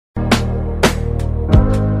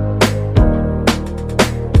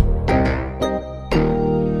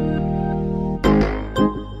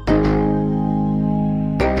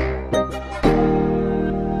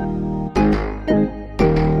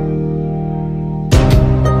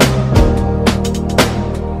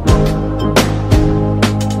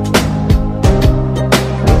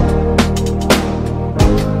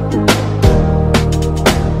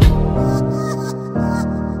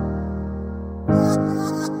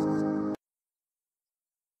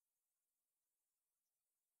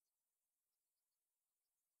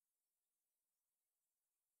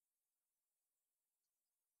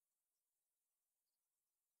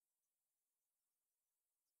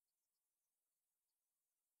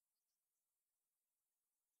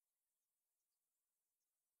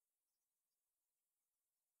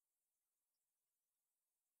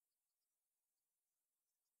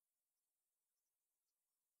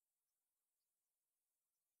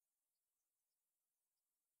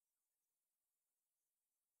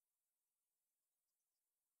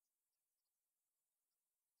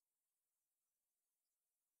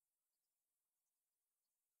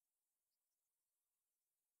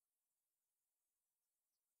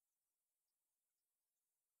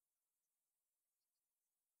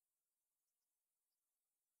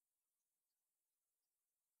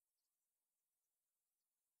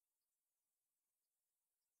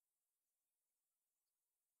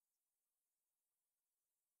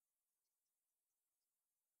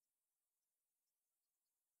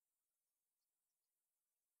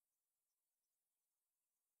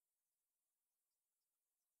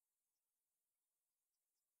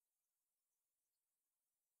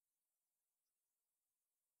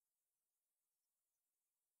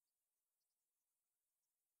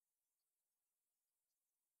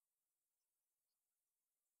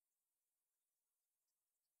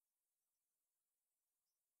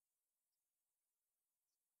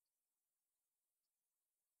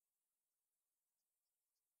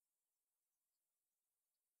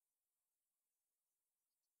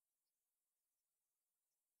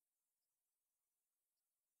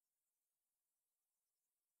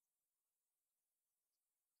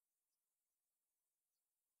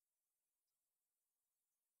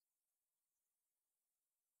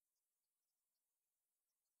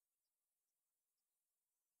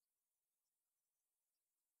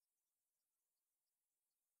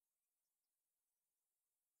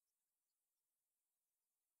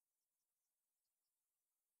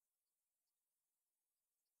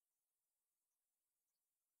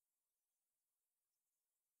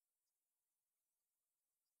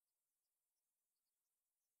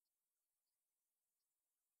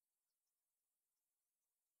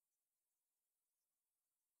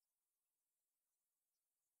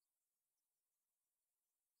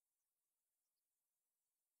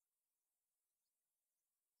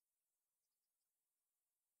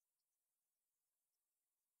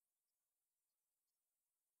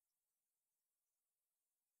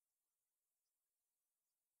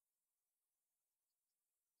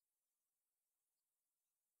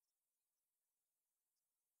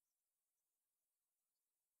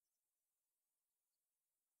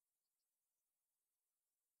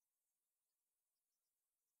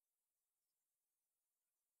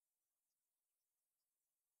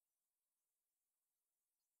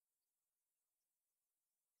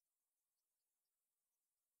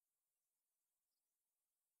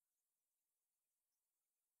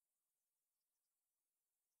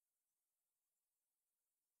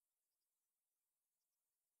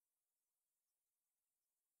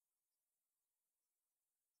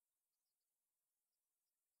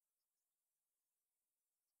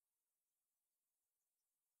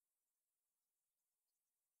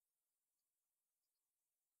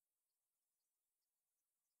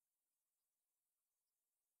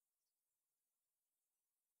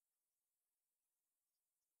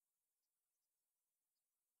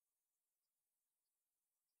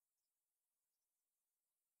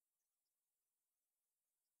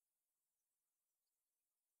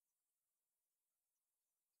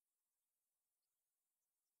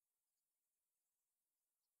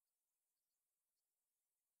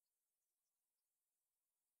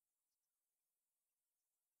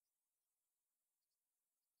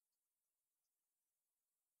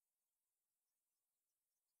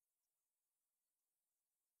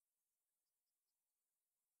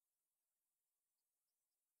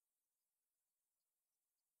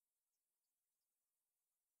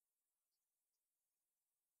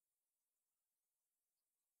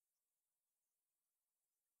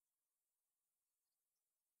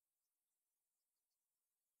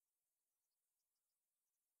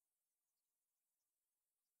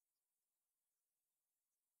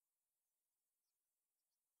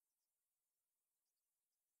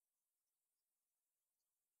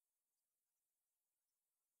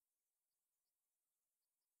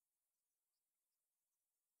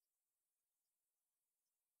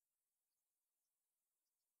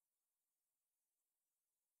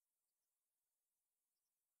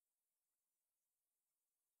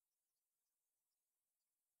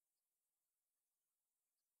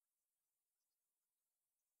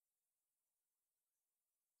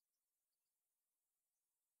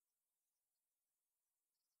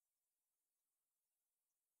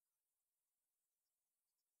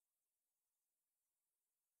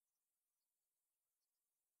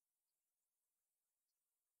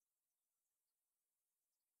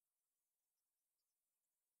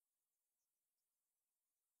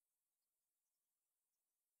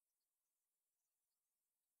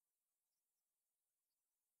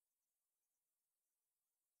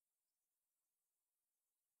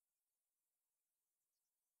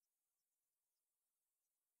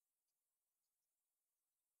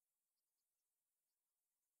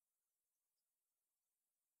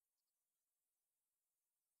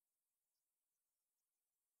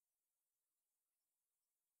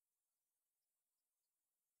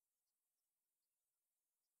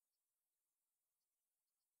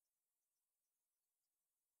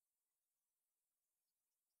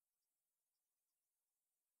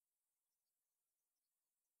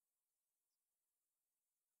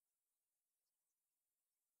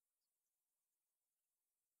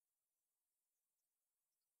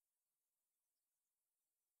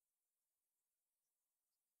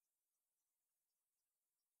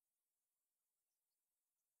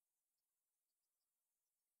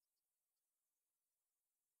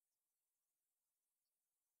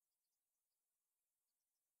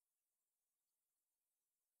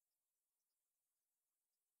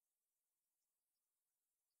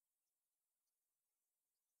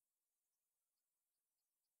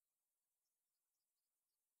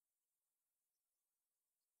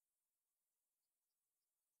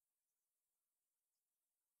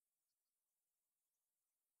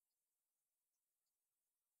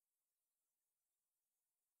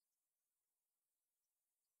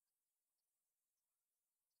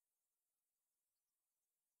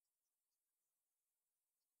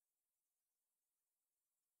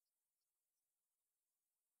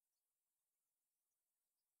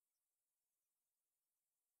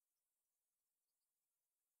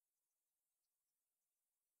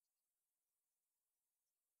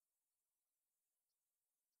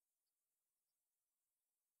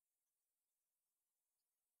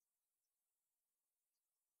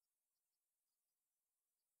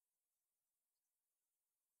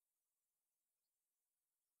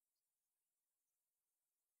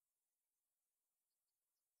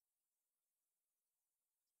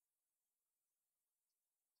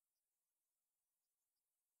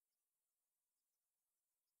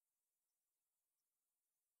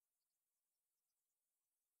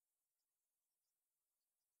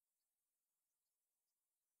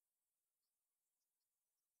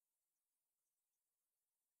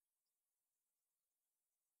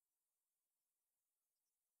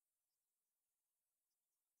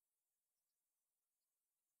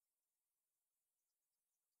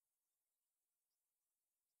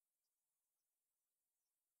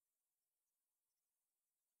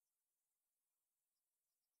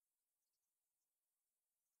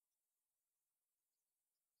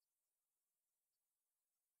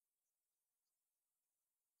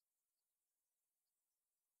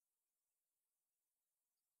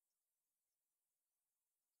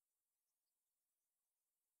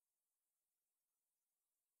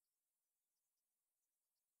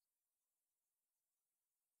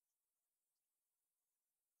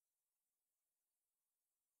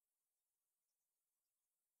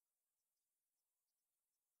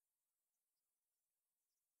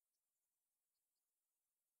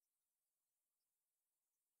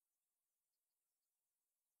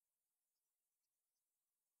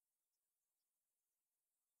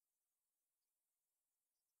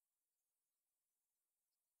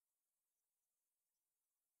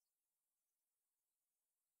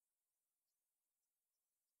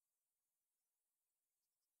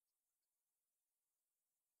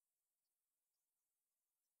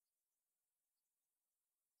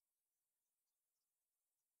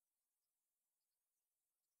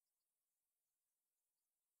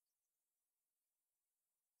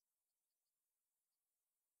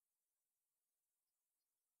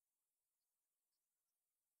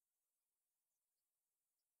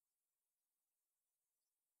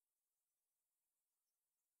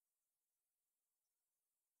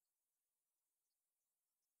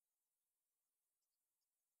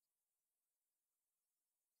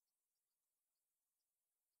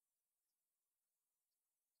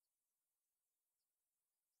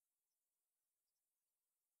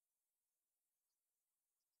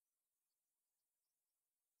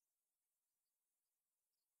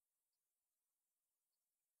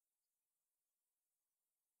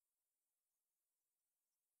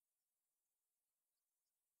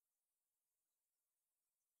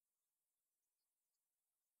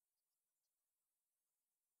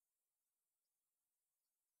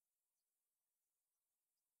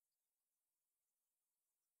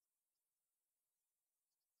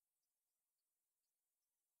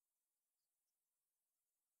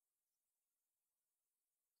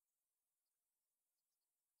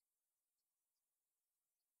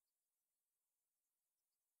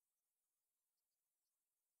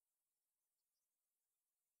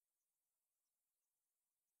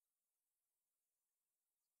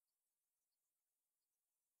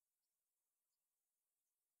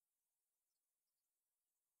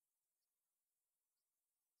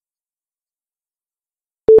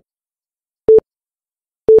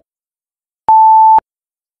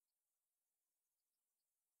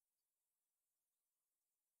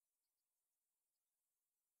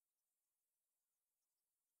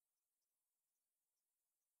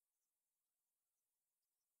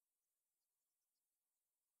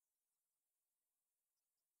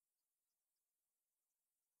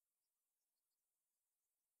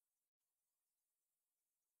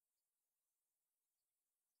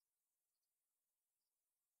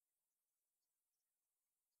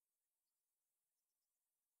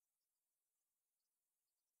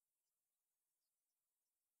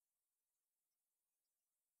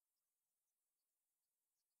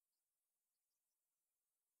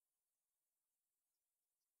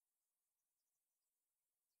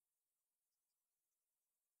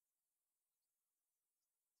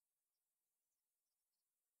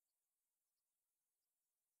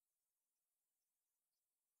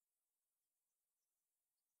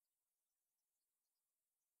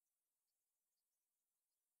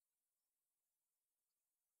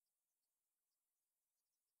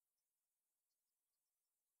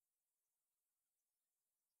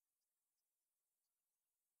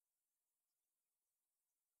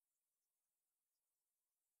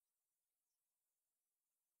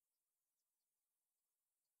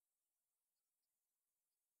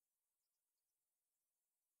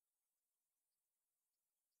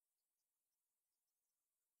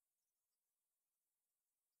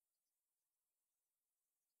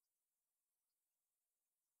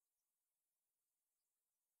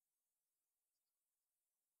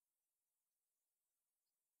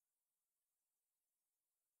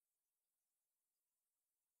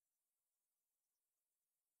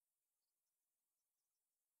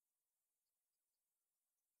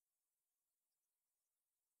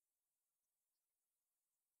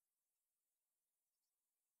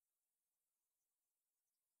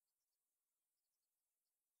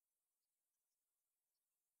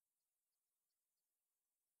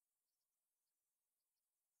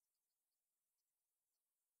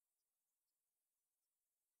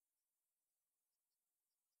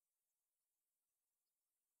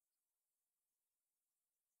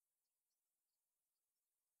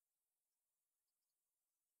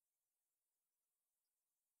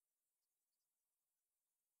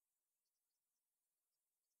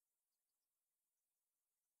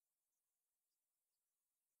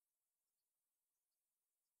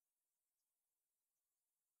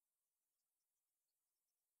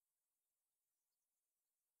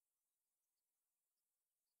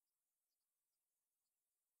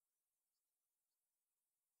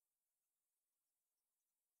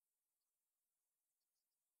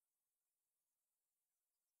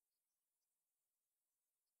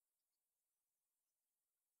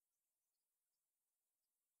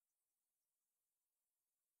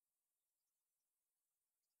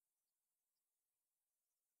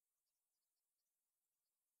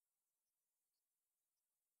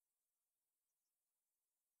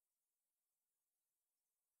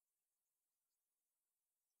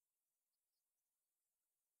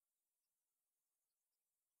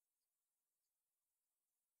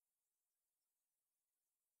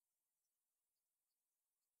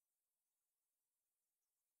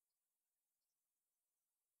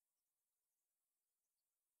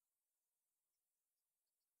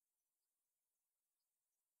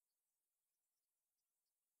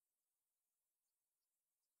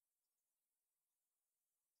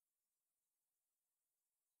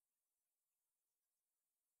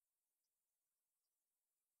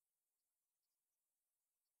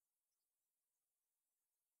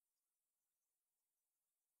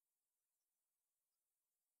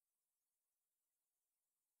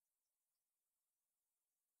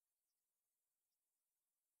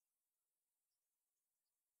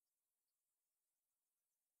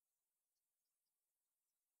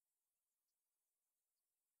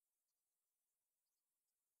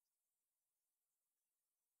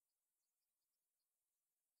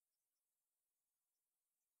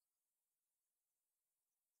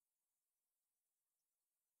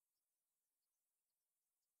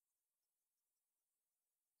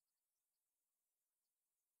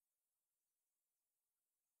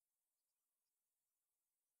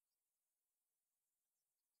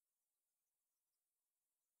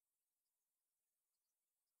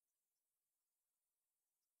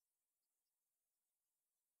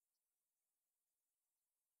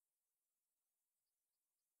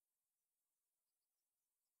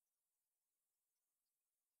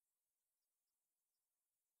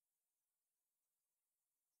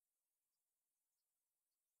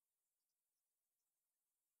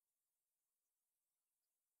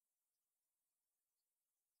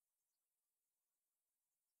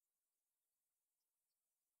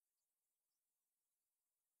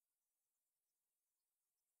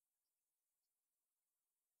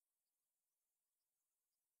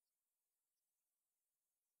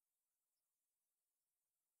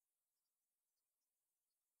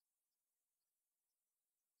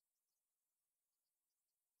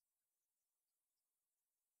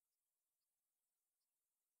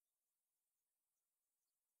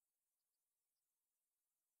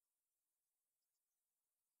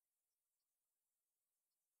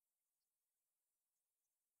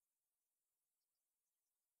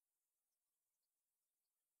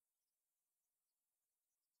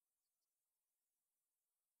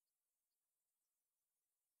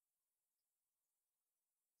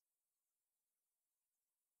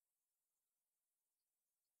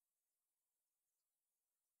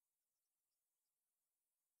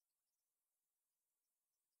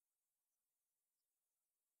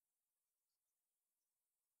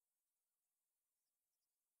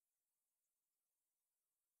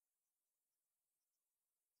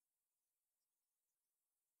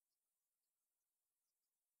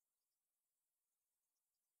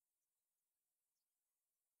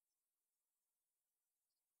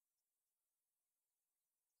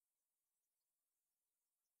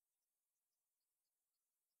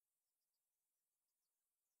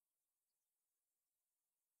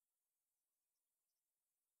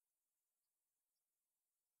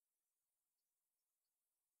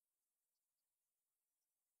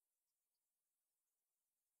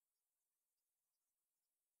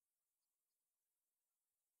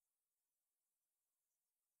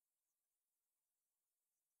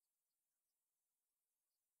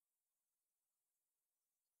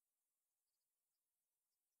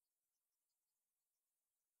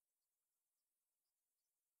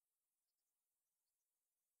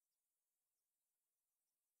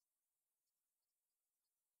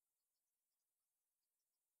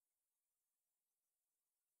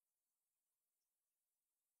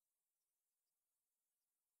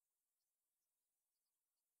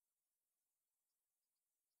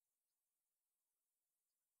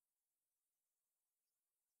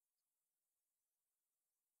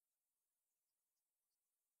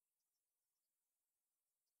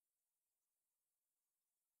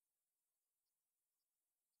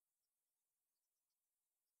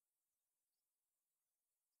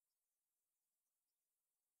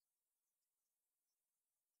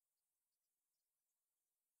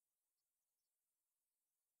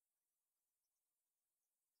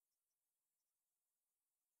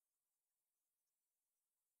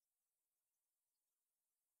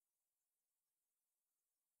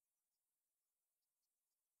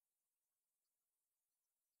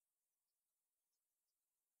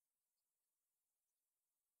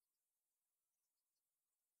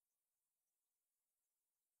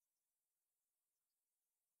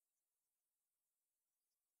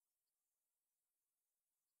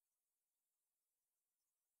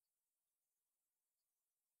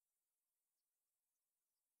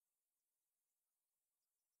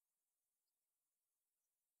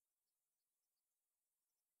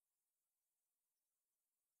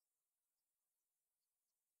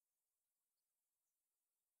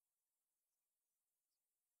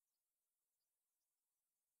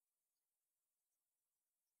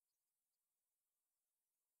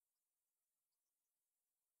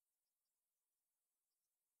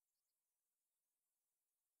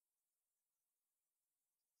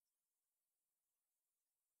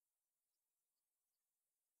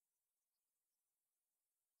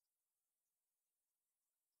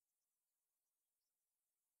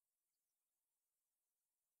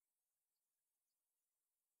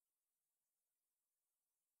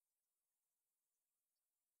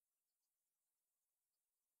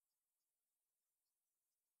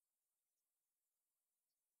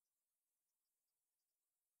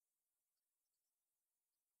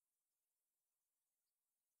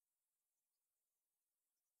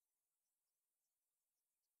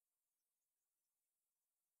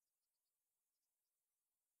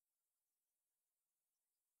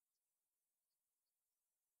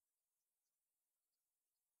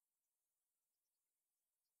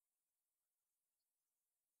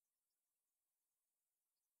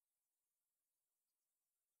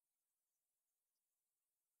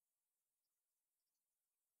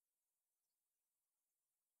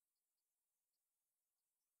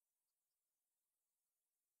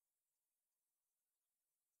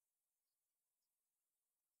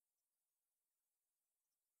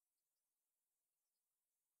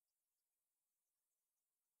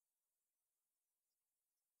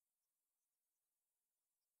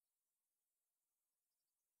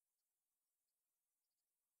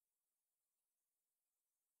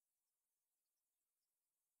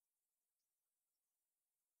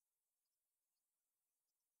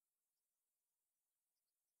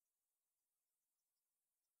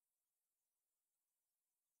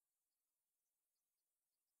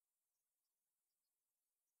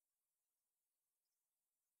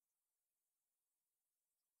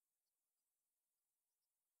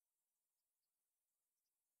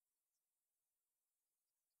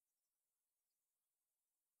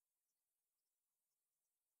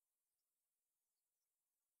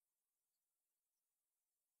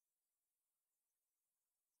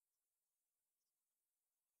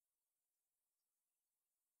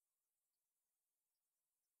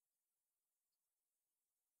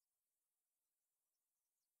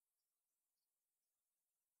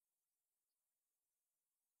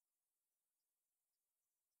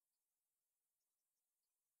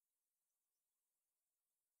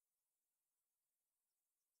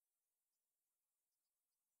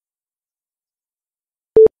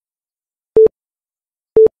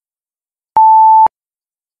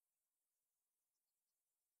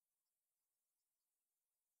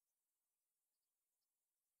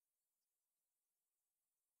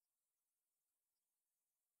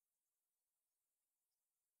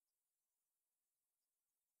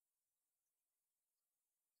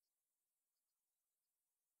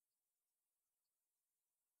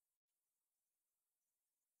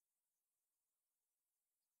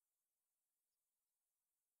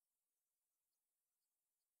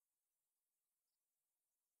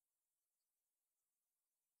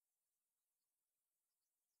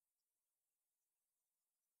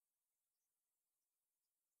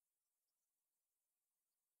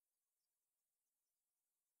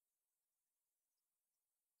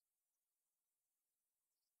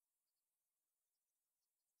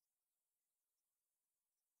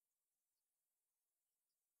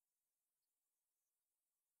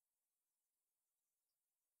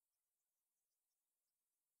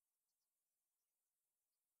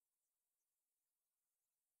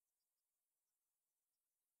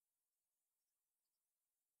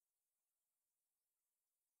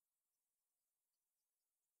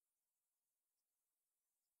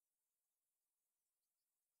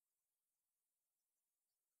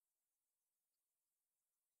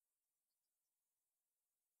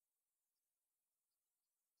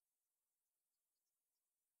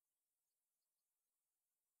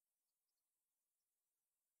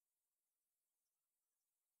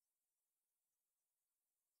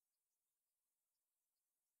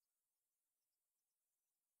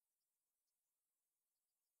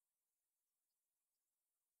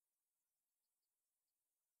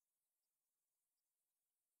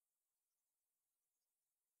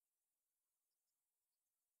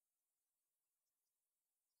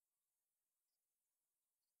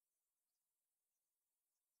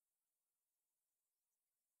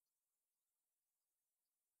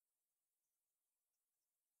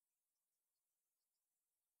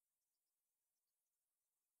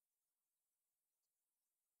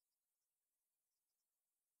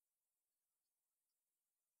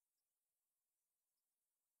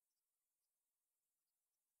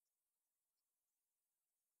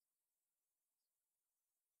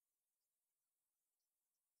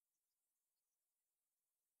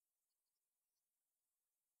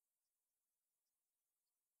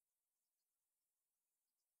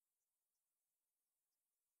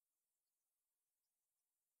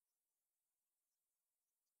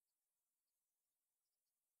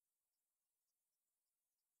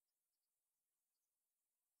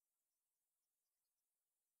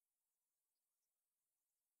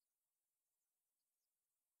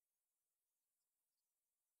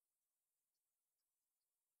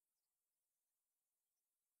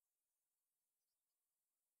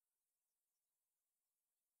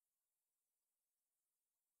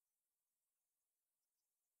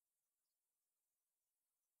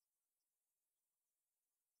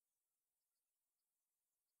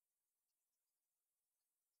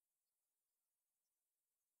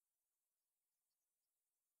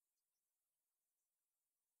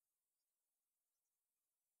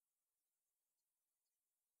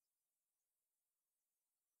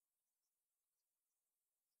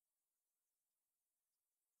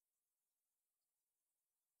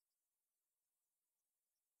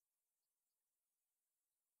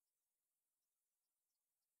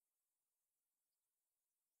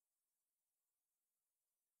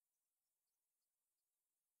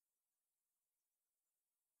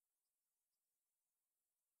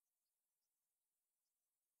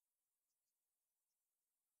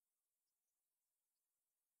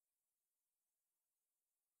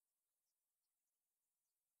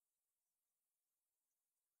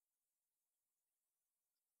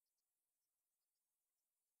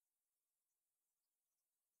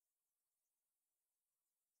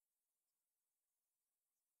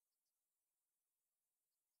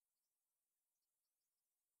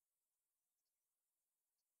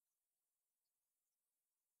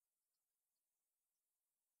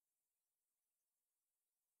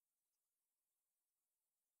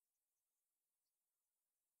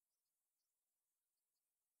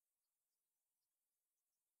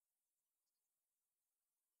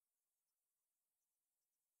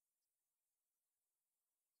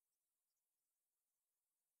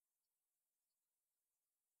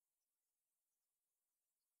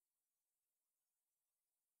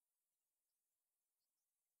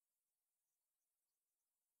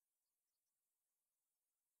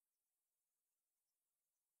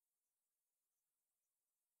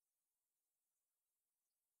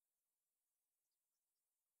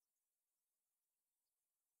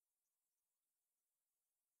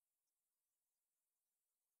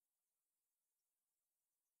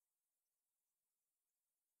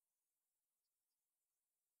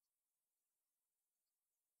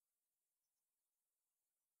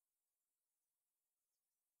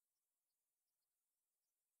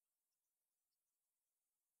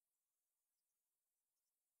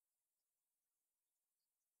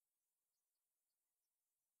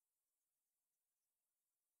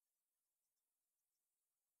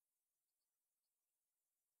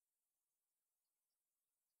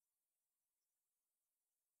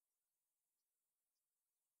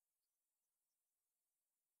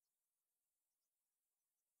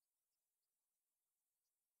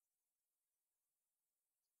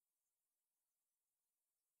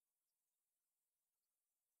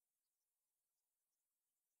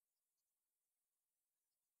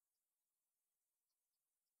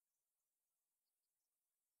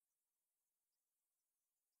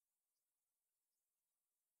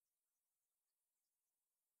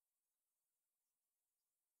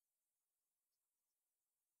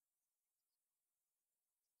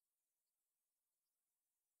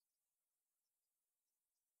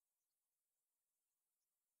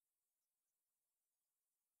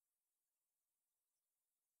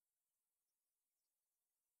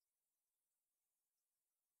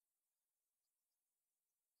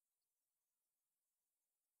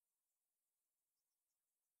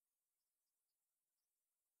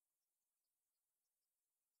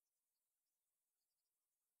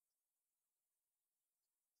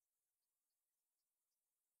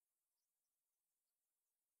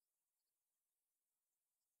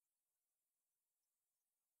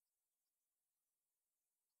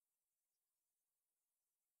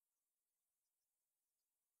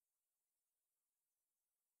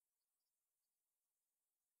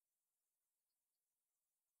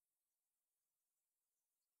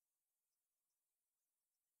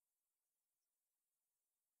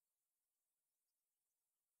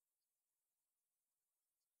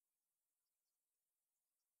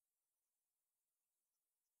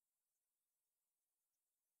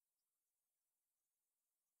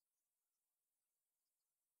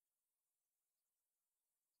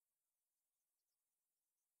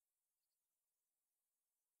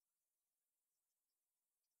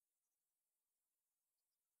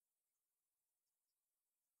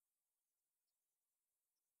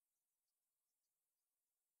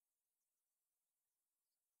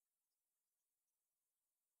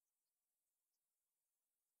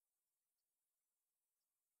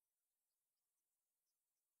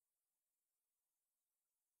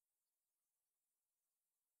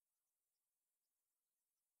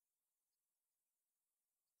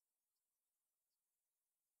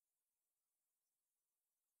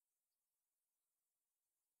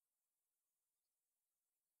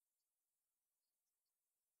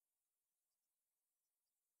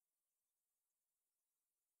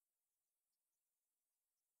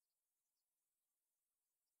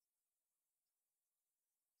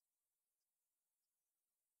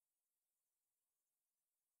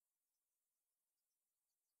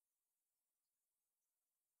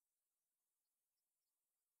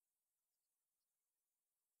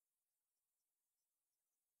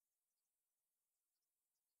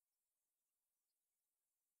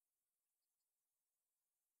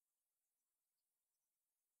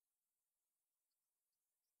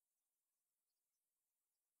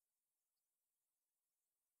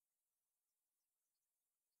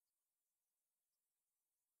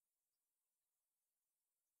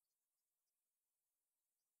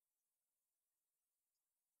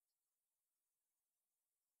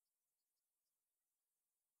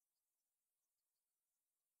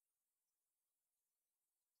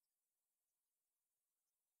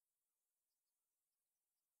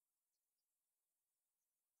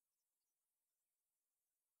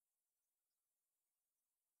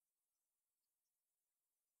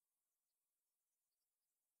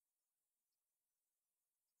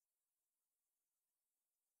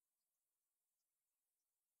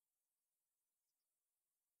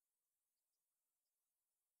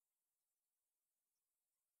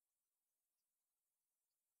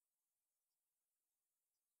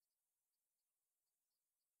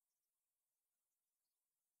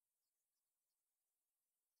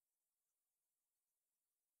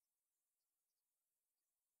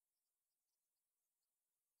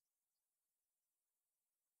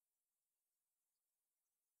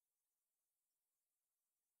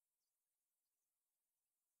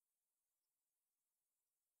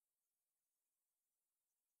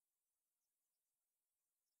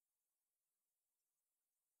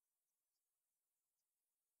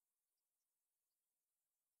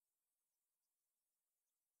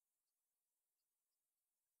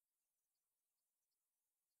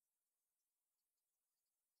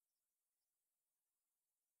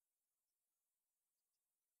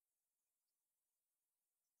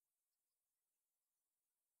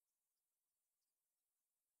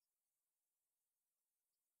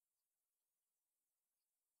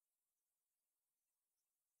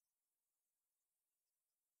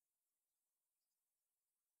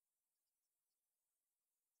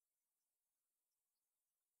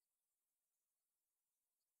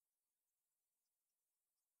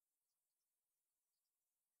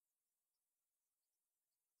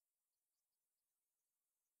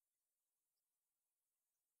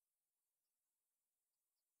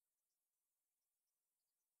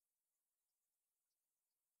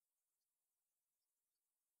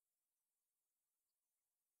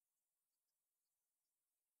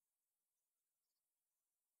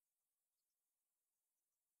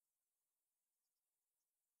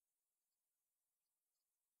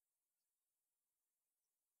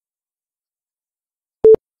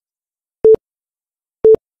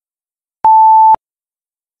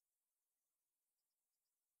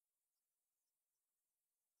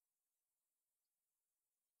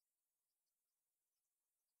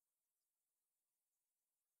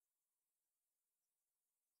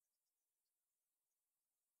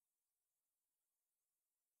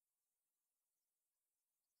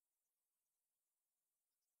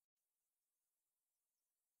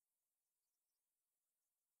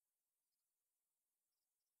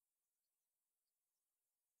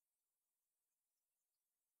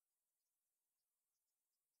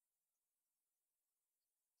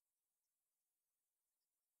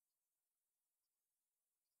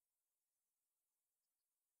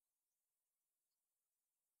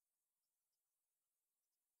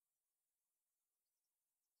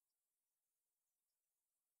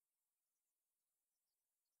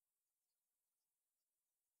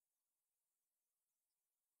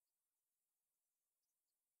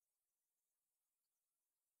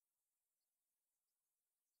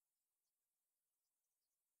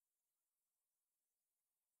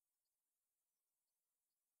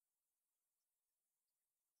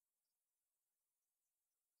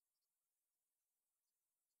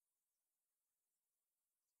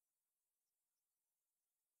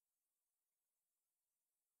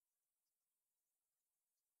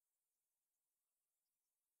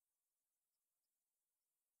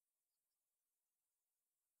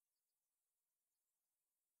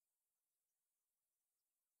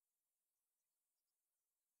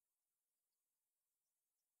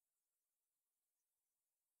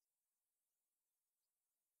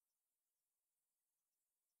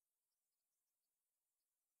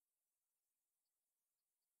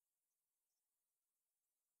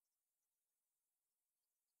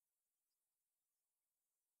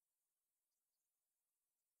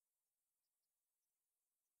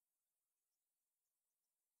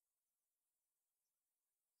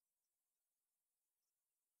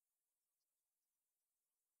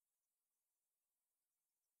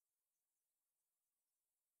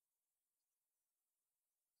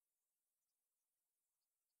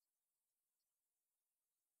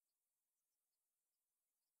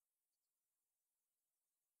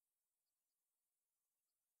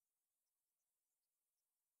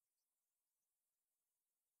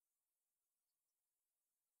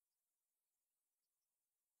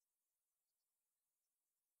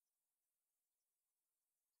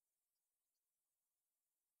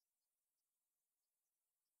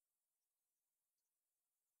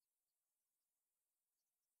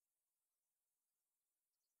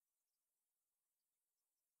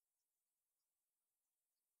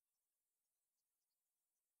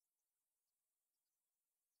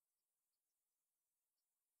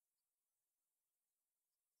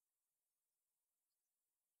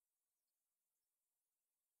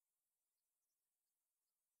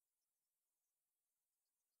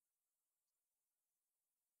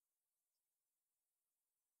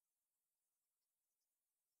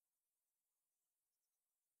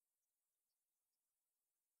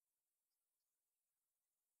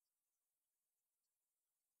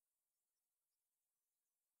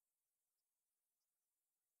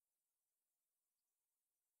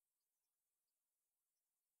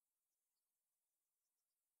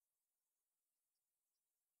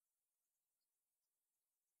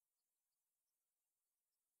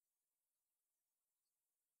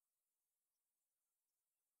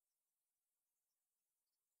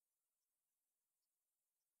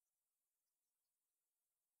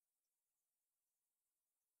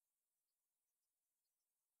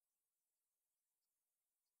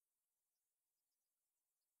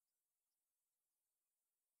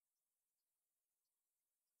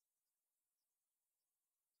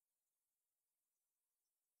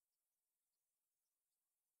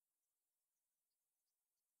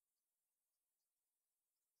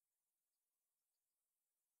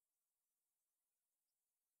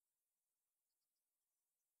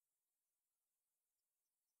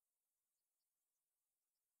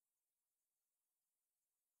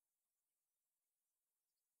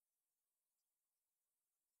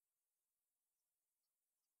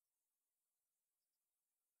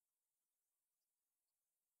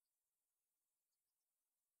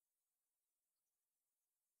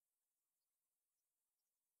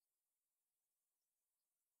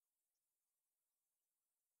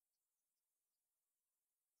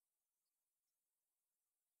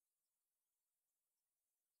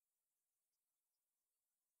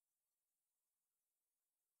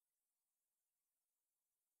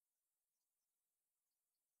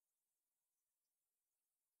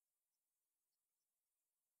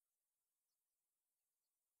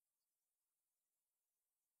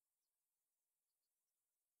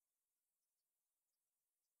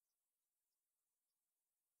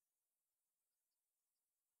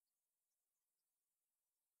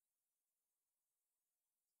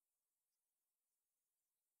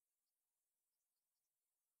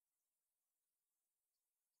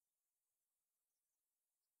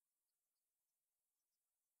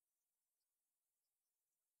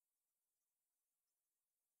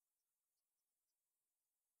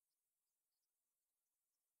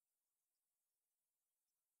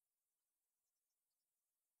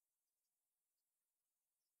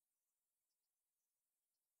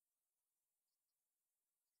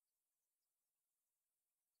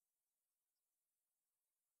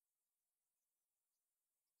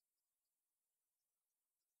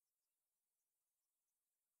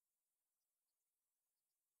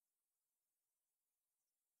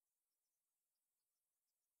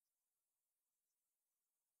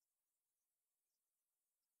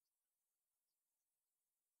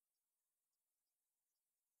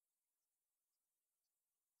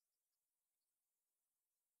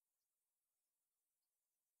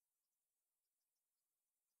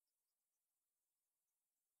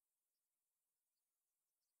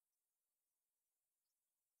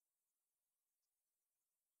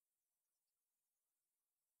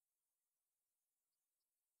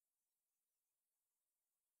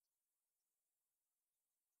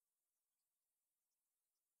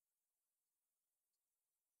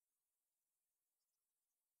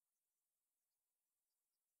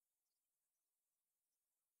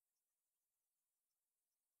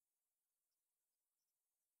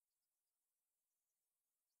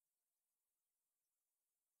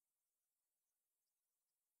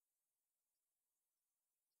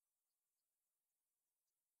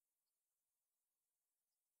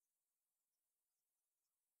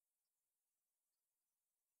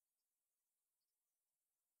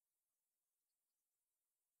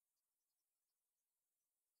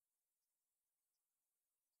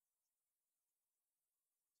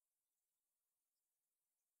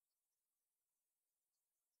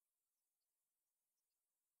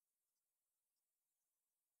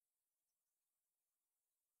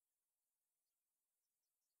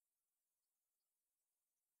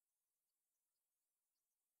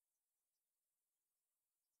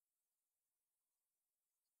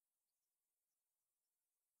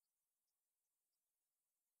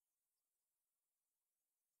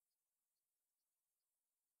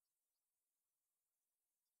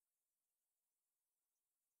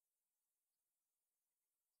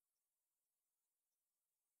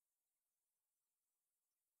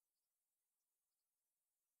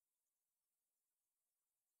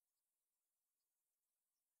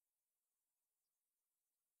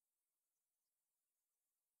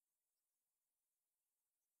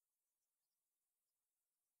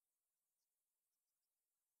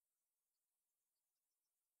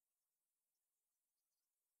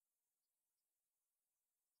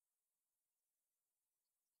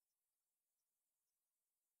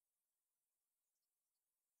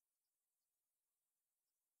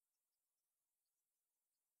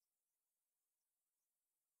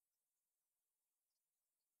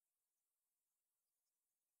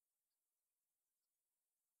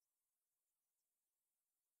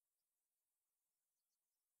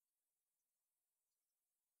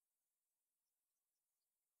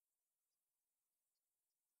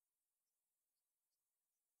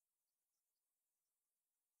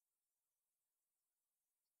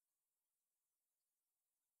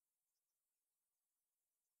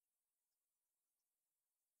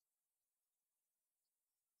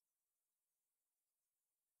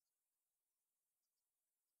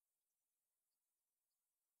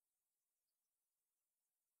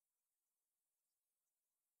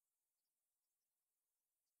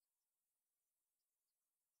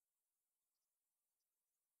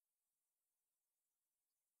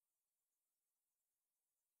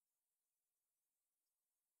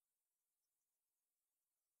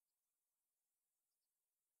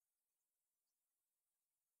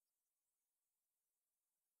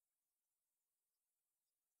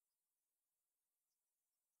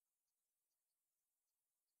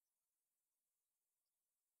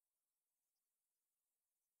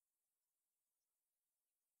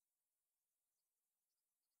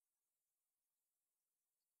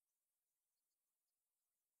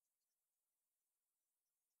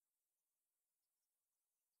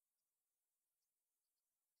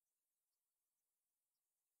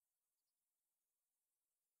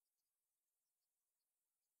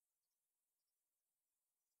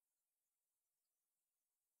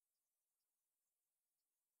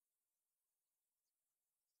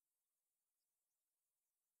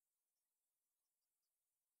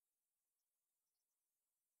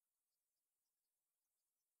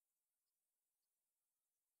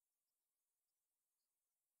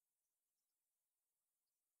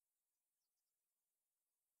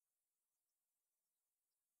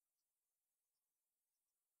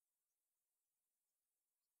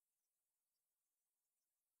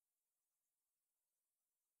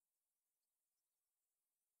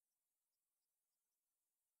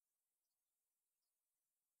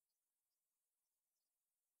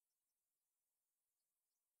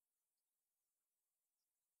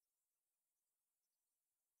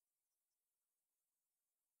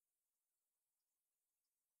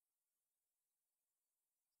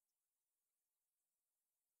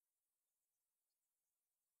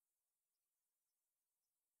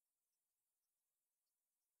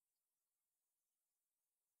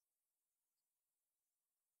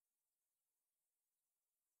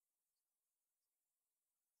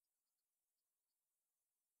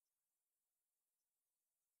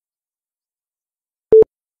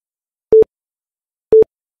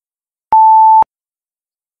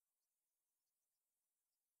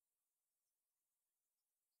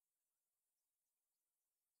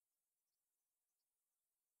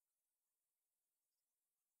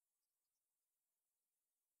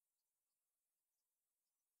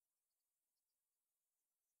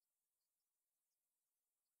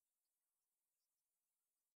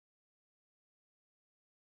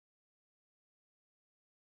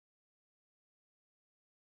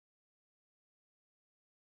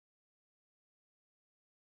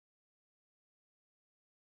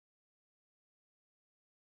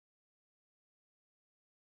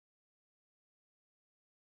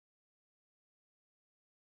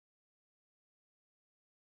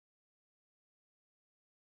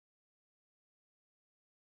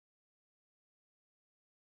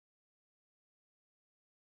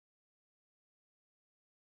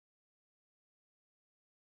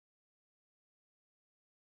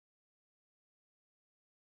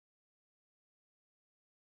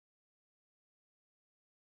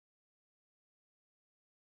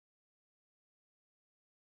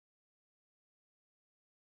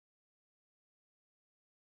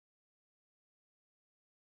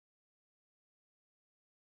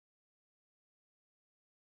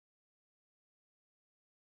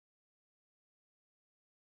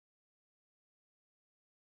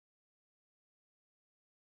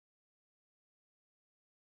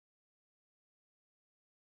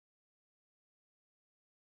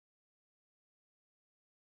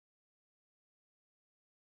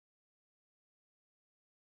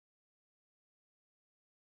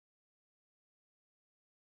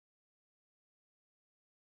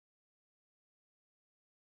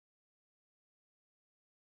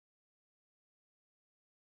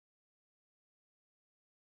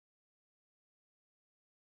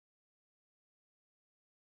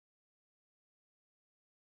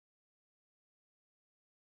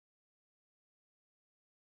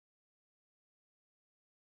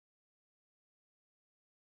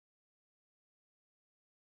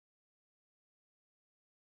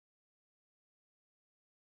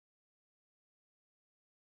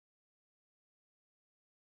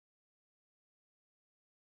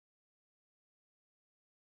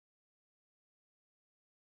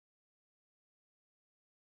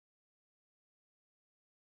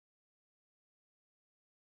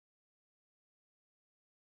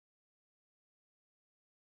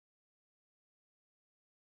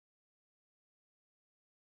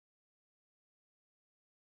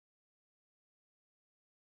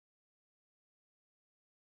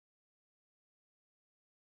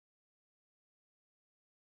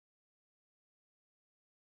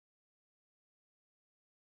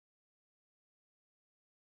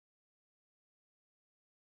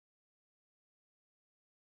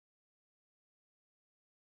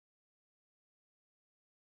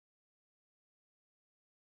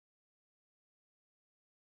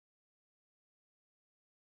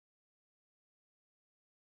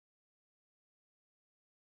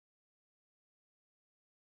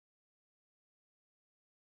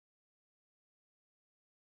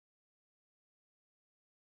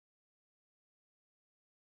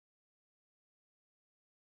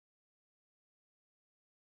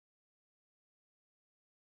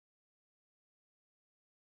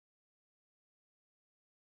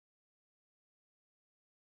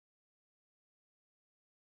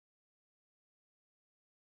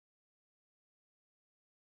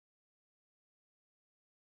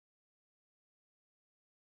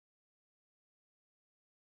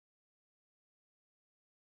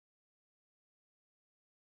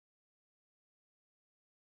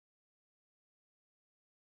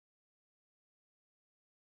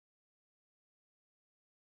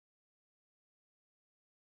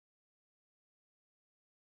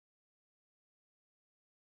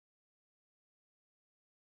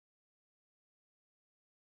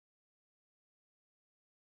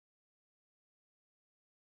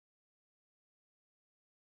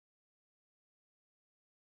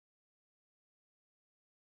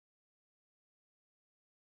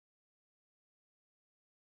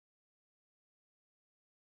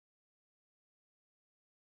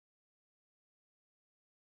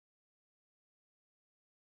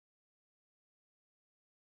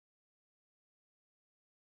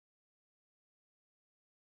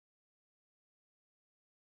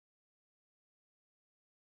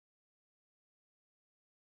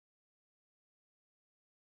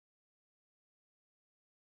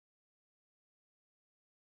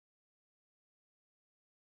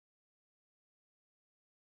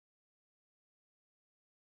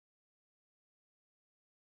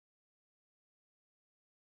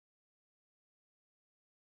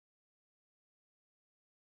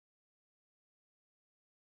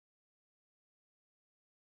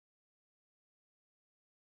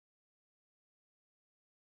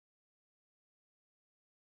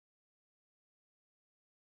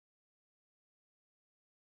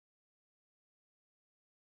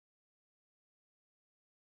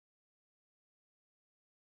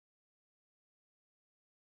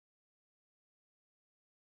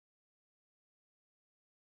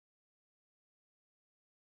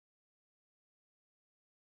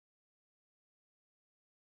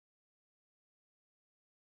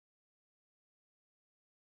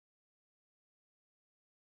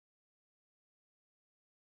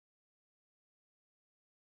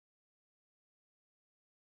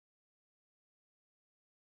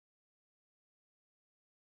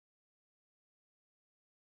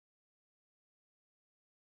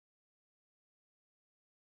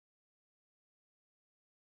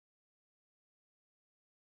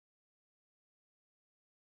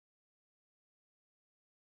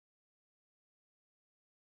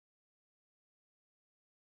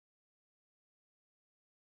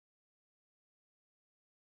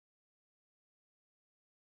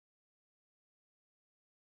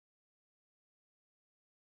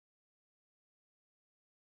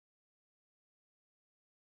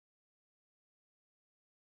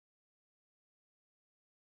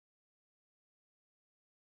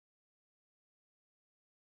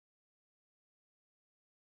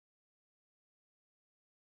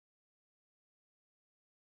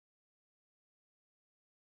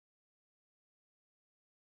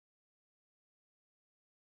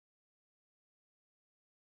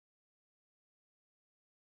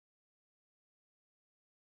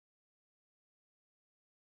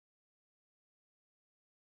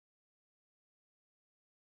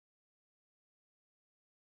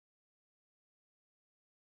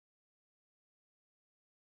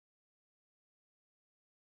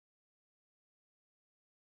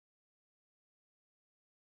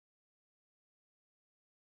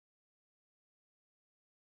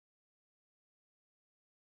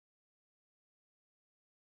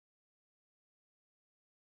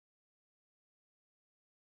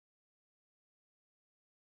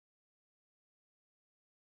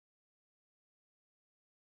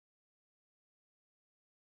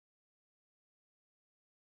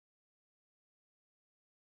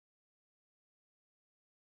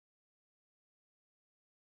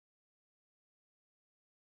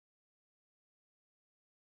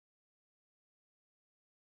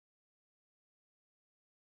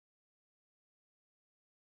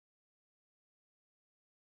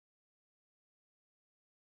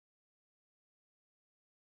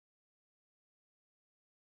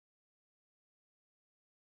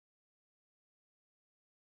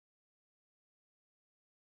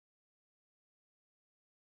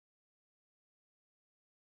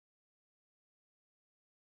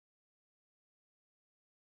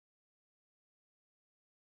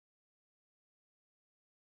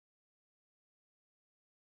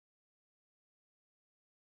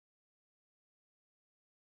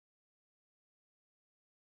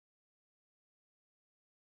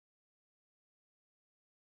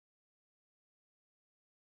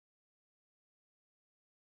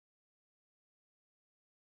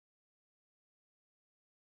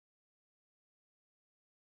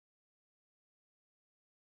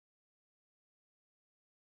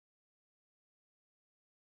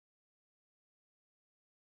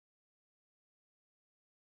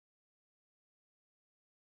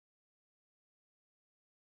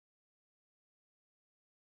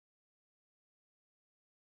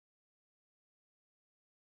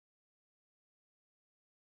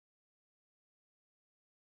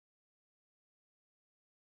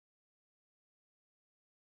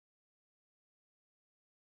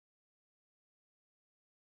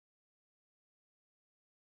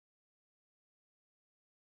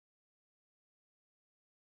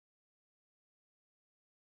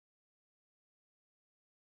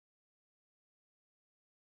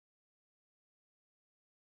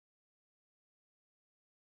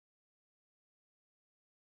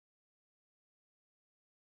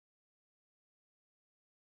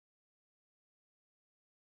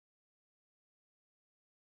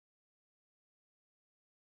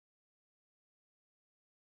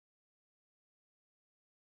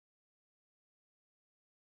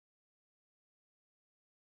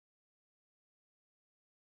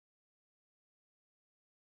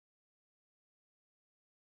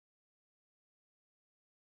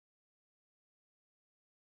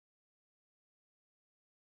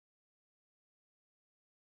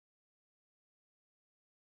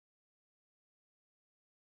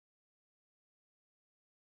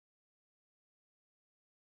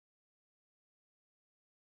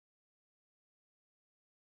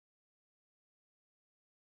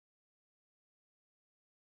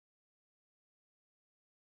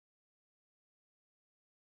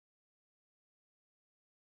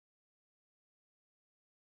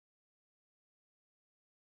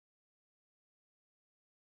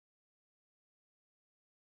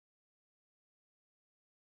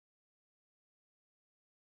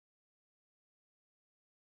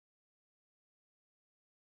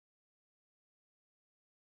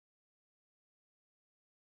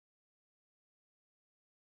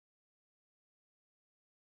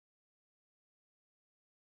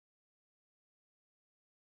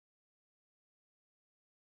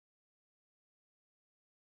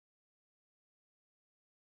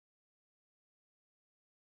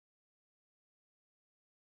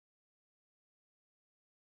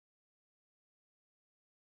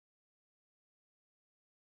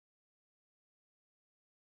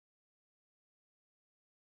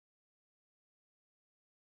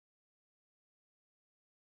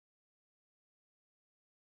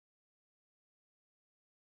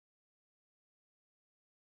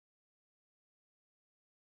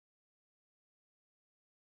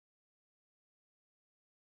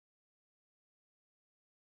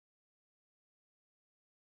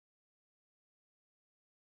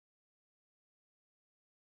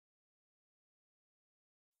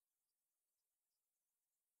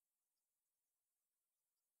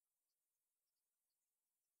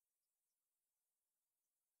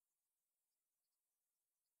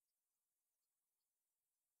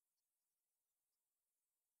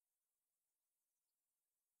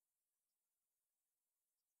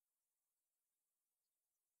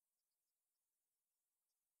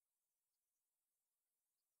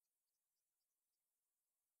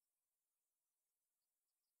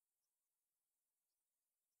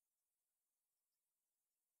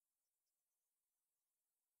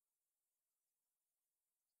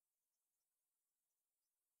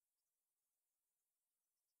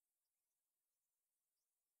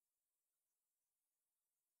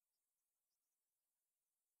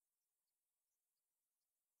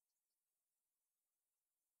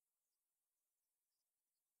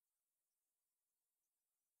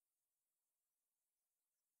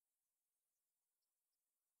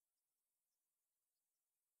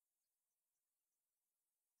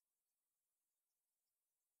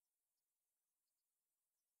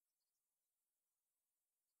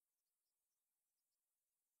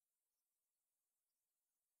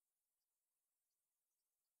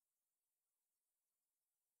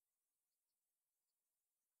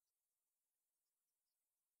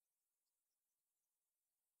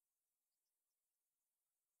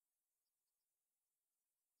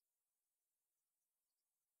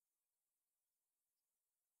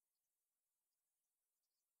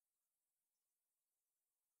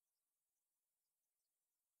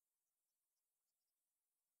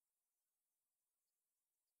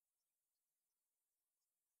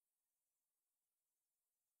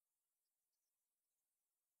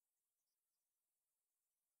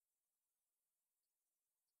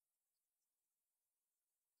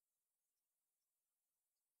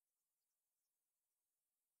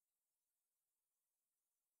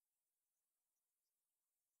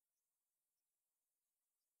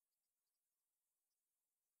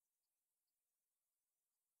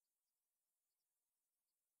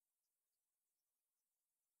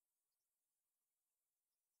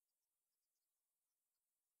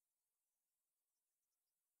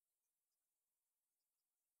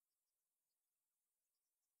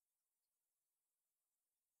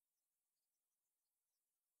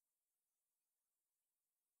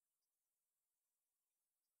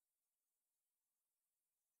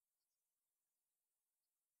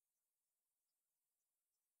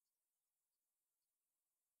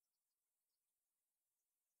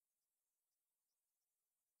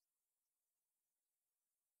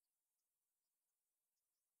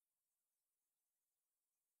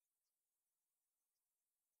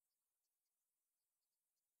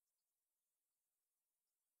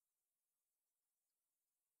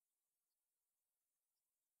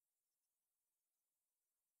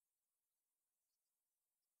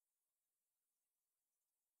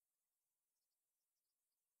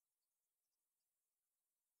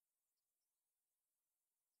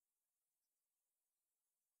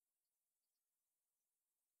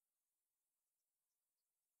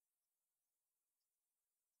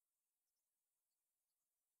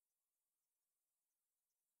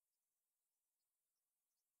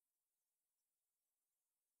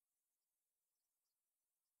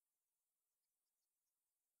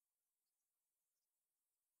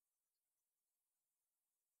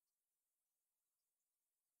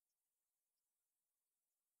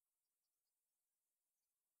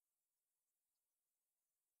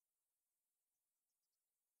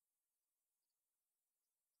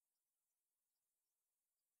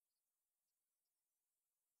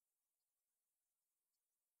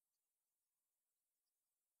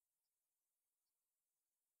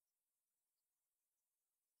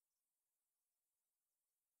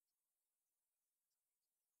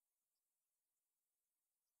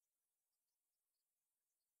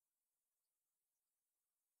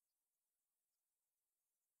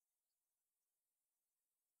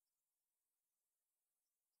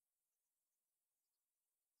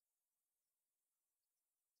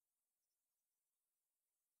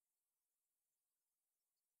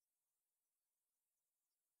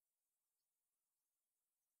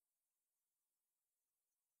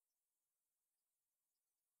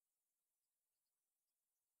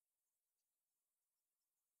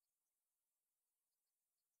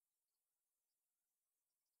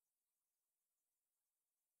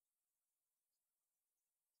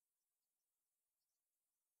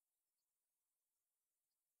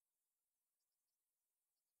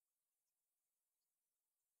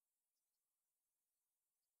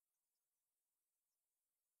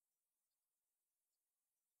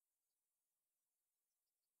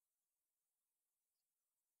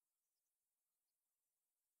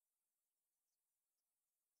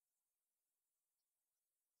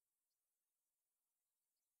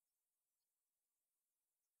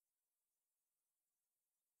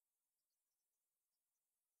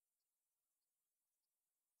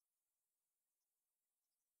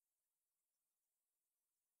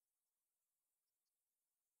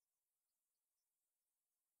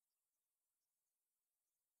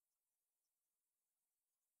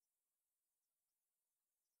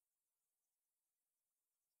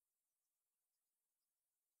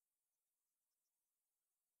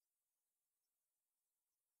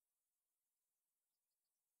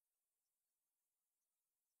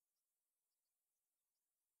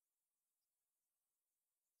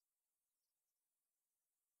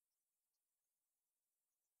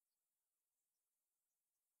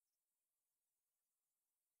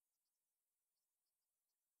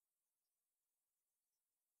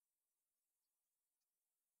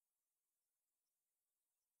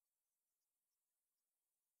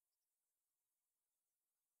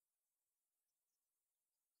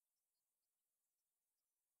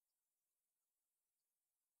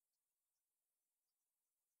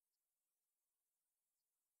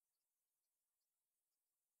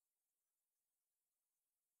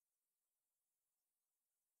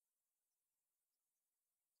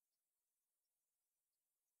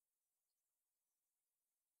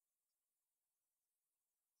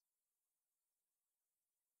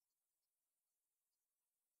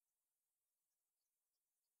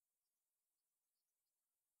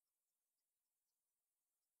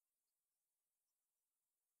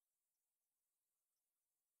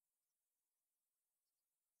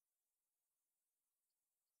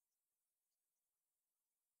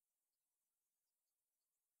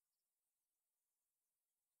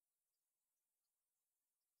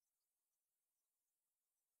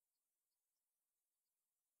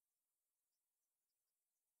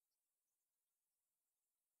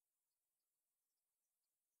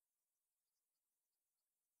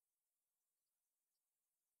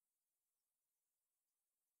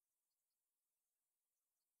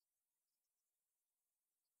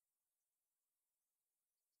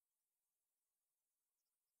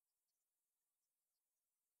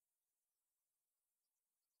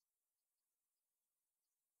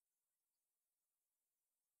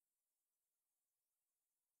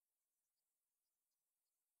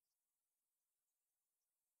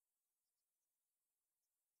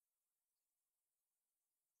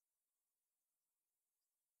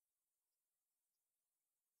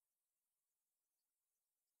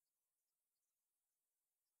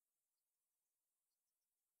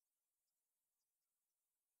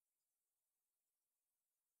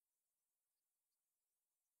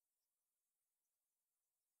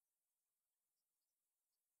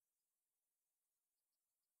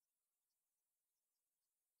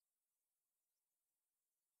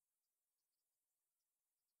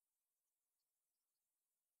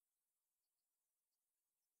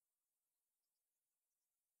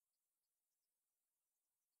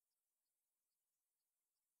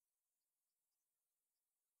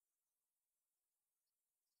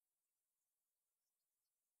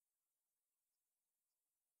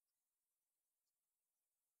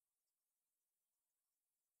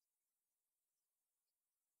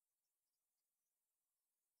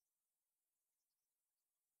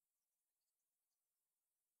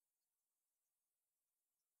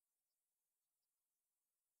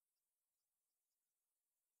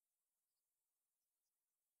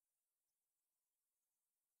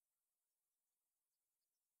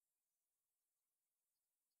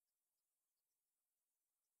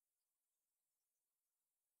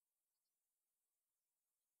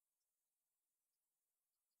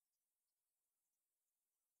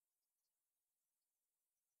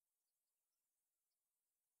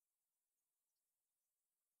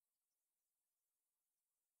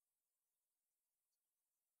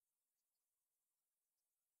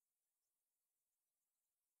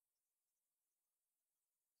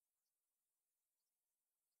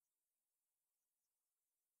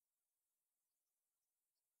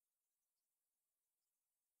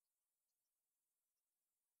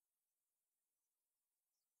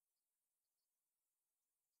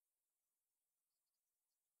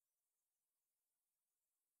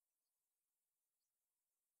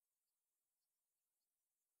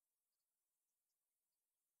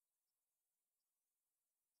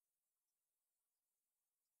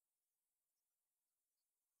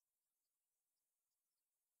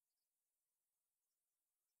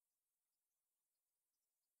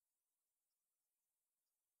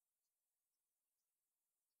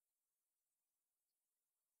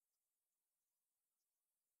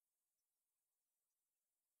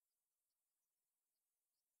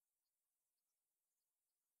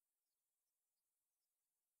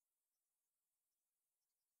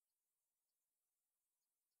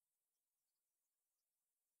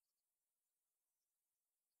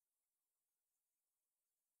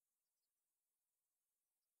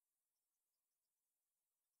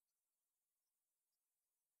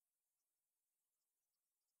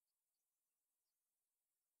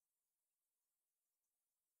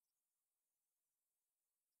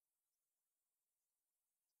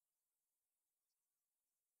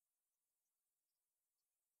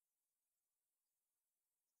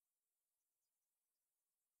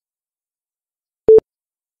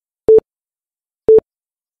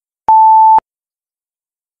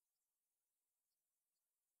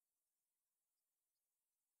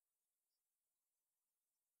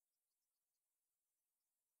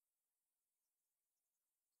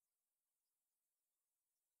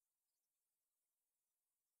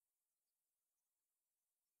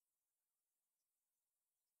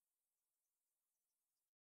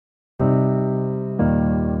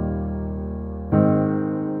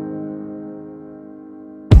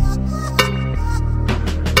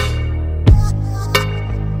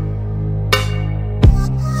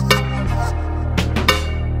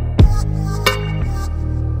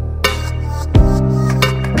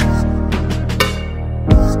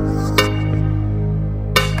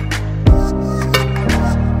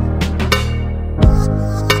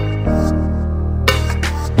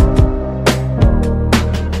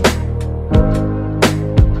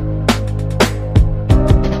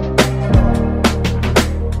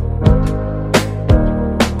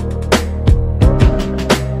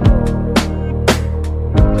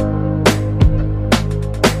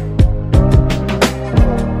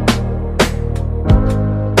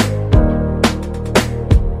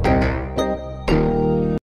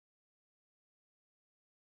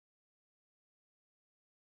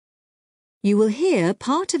You will hear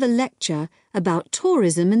part of a lecture about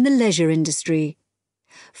tourism in the leisure industry.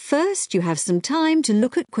 First, you have some time to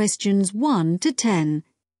look at questions 1 to 10.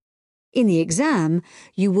 In the exam,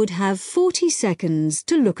 you would have 40 seconds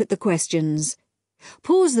to look at the questions.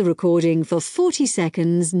 Pause the recording for 40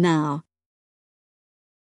 seconds now.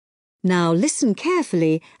 Now listen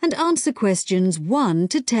carefully and answer questions 1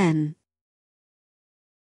 to 10.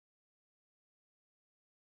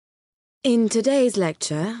 In today's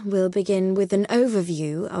lecture, we'll begin with an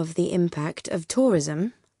overview of the impact of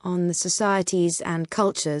tourism on the societies and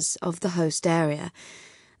cultures of the host area.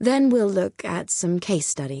 Then we'll look at some case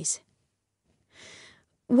studies.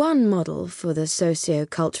 One model for the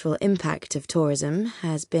socio-cultural impact of tourism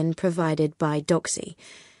has been provided by Doxy.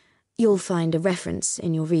 You'll find a reference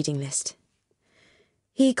in your reading list.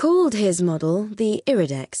 He called his model the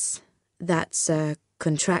Iridex. That's a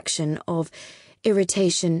contraction of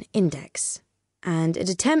Irritation Index, and it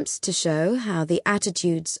attempts to show how the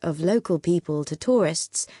attitudes of local people to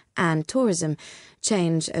tourists and tourism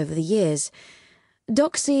change over the years.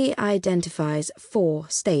 Doxy identifies 4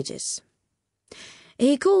 stages.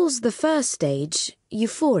 He calls the first stage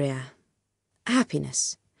euphoria,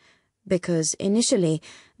 happiness, because initially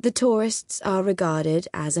the tourists are regarded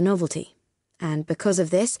as a novelty, and because of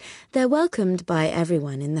this they're welcomed by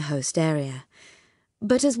everyone in the host area.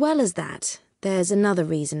 But as well as that, there's another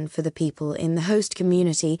reason for the people in the host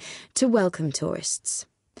community to welcome tourists.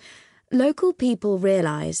 Local people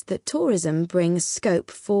realise that tourism brings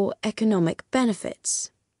scope for economic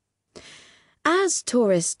benefits. As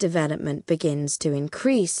tourist development begins to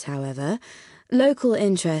increase, however, local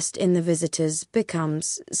interest in the visitors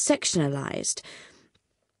becomes sectionalised.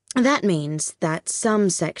 That means that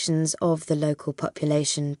some sections of the local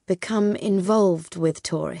population become involved with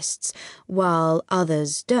tourists, while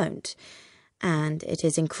others don't. And it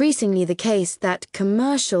is increasingly the case that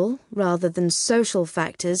commercial rather than social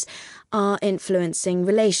factors are influencing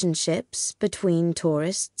relationships between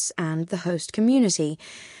tourists and the host community.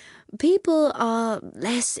 People are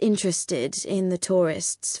less interested in the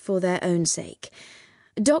tourists for their own sake.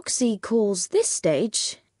 Doxy calls this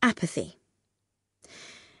stage apathy.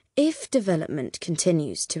 If development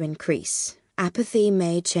continues to increase, apathy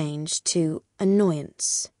may change to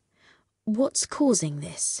annoyance. What's causing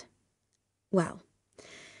this? Well,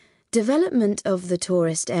 development of the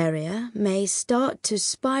tourist area may start to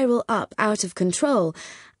spiral up out of control,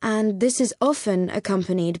 and this is often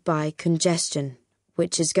accompanied by congestion,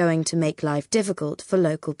 which is going to make life difficult for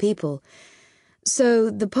local people. So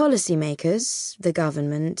the policymakers, the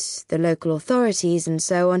government, the local authorities and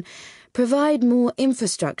so on, provide more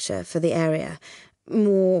infrastructure for the area,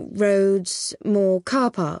 more roads, more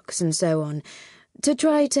car parks and so on, to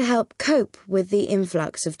try to help cope with the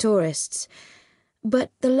influx of tourists.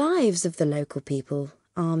 But the lives of the local people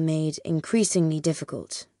are made increasingly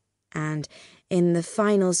difficult, and in the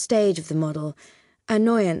final stage of the model,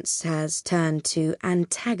 annoyance has turned to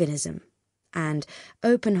antagonism and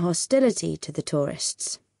open hostility to the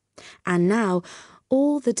tourists. And now,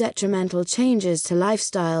 all the detrimental changes to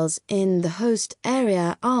lifestyles in the host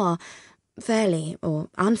area are, fairly or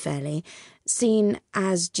unfairly, seen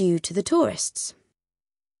as due to the tourists.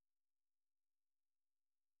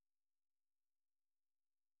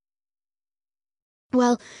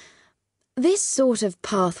 Well, this sort of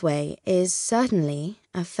pathway is certainly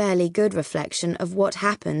a fairly good reflection of what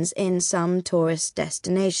happens in some tourist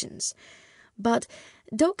destinations. But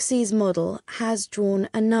Doxy's model has drawn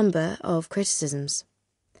a number of criticisms.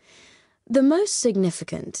 The most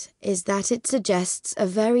significant is that it suggests a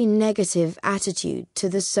very negative attitude to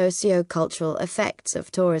the socio-cultural effects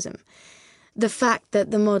of tourism. The fact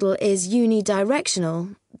that the model is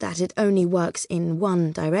unidirectional, that it only works in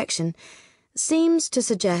one direction, seems to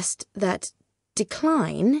suggest that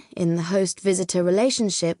decline in the host-visitor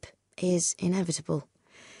relationship is inevitable.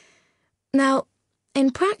 Now,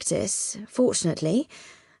 in practice, fortunately,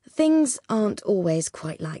 things aren't always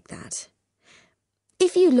quite like that.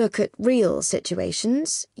 If you look at real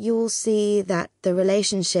situations, you'll see that the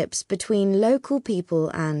relationships between local people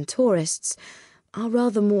and tourists are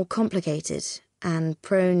rather more complicated and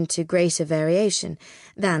prone to greater variation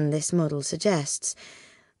than this model suggests.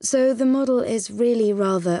 So the model is really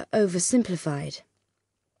rather oversimplified.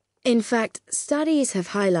 In fact, studies have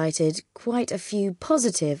highlighted quite a few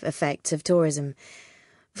positive effects of tourism.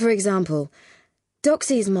 For example,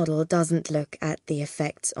 Doxy's model doesn't look at the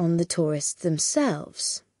effects on the tourists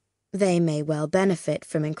themselves. They may well benefit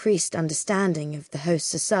from increased understanding of the host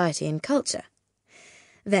society and culture.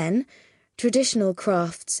 Then, traditional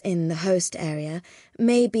crafts in the host area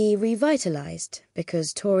may be revitalised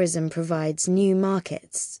because tourism provides new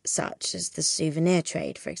markets, such as the souvenir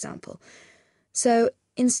trade, for example. So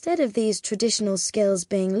instead of these traditional skills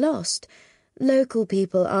being lost, local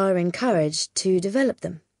people are encouraged to develop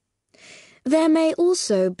them. There may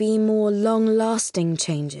also be more long-lasting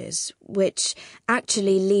changes, which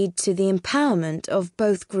actually lead to the empowerment of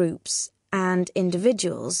both groups and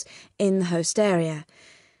individuals in the host area.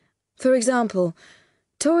 For example,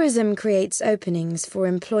 tourism creates openings for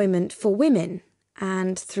employment for women,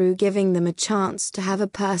 and through giving them a chance to have a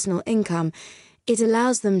personal income, it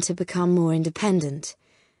allows them to become more independent.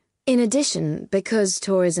 In addition, because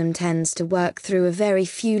tourism tends to work through a very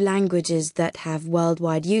few languages that have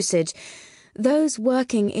worldwide usage, those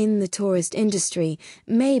working in the tourist industry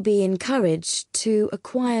may be encouraged to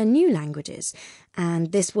acquire new languages,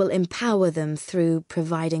 and this will empower them through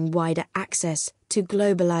providing wider access to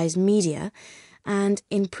globalized media and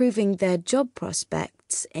improving their job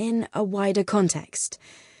prospects in a wider context.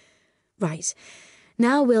 Right,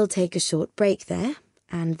 now we'll take a short break there,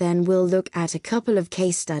 and then we'll look at a couple of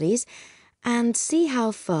case studies and see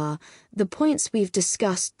how far the points we've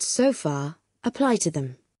discussed so far apply to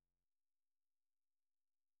them.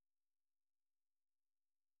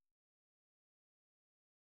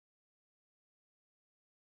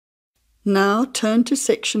 Now turn to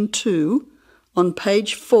section 2 on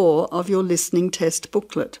page 4 of your listening test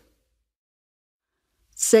booklet.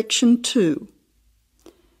 Section 2.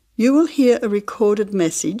 You will hear a recorded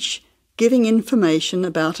message giving information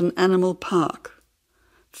about an animal park.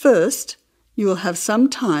 First, you will have some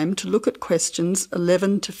time to look at questions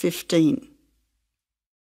 11 to 15.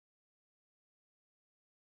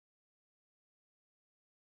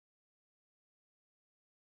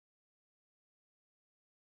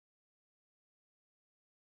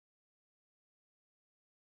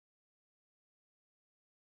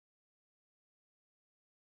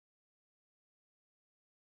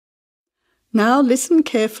 Now listen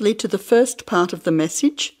carefully to the first part of the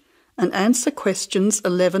message and answer questions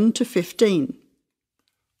 11 to 15.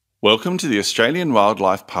 Welcome to the Australian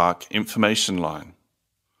Wildlife Park Information Line.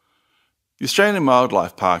 The Australian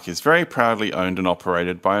Wildlife Park is very proudly owned and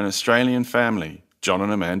operated by an Australian family, John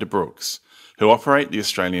and Amanda Brooks, who operate the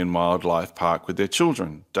Australian Wildlife Park with their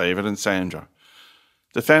children, David and Sandra.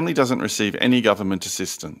 The family doesn't receive any government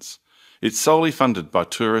assistance. It's solely funded by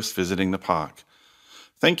tourists visiting the park.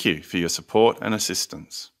 Thank you for your support and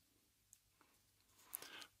assistance.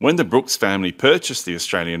 When the Brooks family purchased the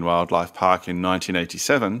Australian Wildlife Park in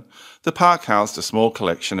 1987, the park housed a small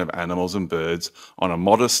collection of animals and birds on a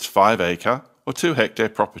modest 5-acre or 2-hectare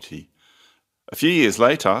property. A few years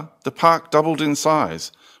later, the park doubled in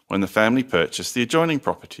size when the family purchased the adjoining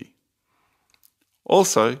property.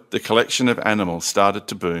 Also, the collection of animals started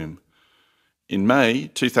to boom. In May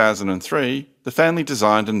 2003, the family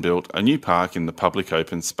designed and built a new park in the public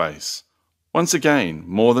open space. Once again,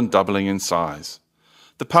 more than doubling in size.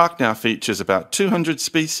 The park now features about 200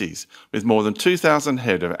 species with more than 2,000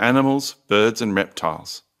 head of animals, birds and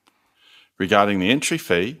reptiles. Regarding the entry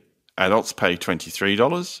fee, adults pay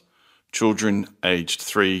 $23, children aged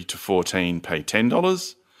 3 to 14 pay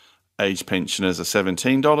 $10, aged pensioners are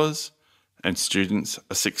 $17 and students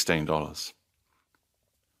are $16.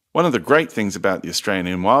 One of the great things about the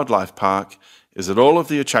Australian Wildlife Park is that all of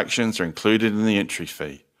the attractions are included in the entry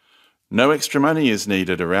fee. No extra money is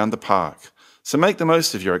needed around the park, so make the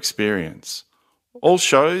most of your experience. All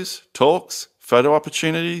shows, talks, photo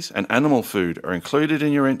opportunities and animal food are included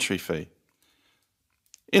in your entry fee.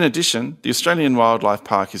 In addition, the Australian Wildlife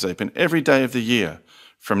Park is open every day of the year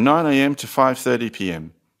from 9 a.m. to 5:30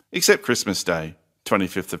 p.m, except Christmas Day,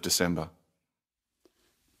 25th of December.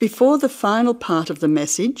 Before the final part of the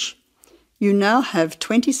message, you now have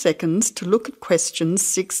 20 seconds to look at questions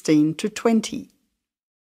 16 to 20.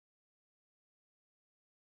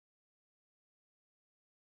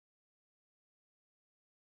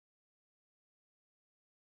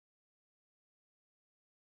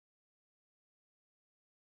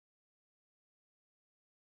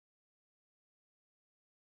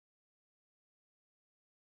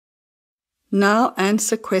 Now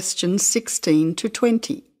answer questions 16 to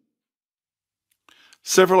 20.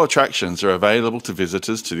 Several attractions are available to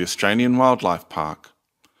visitors to the Australian Wildlife Park.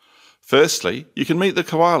 Firstly, you can meet the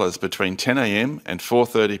koalas between 10 a.m. and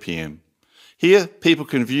 4:30 p.m. Here, people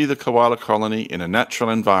can view the koala colony in a natural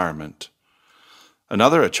environment.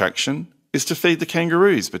 Another attraction is to feed the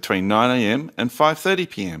kangaroos between 9 a.m. and 5:30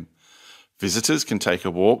 p.m. Visitors can take a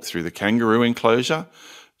walk through the kangaroo enclosure,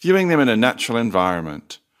 viewing them in a natural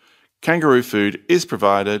environment. Kangaroo food is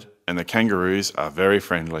provided and the kangaroos are very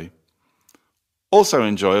friendly. Also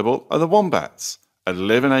enjoyable are the wombats. At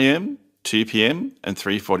 11 a.m, 2 p.m. and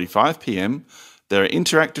 3:45 p.m, there are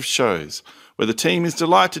interactive shows where the team is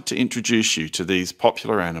delighted to introduce you to these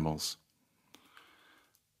popular animals.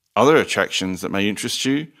 Other attractions that may interest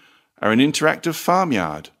you are an interactive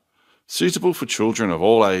farmyard, suitable for children of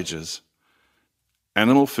all ages.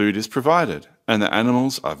 Animal food is provided, and the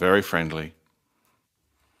animals are very friendly.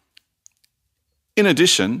 In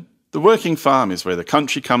addition, the working farm is where the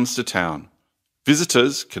country comes to town.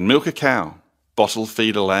 Visitors can milk a cow, bottle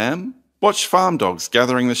feed a lamb, watch farm dogs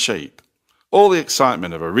gathering the sheep. All the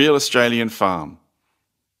excitement of a real Australian farm.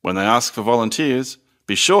 When they ask for volunteers,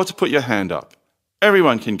 be sure to put your hand up.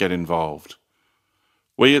 Everyone can get involved.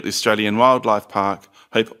 We at the Australian Wildlife Park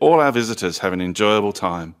hope all our visitors have an enjoyable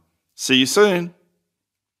time. See you soon.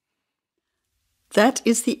 That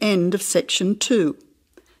is the end of section 2.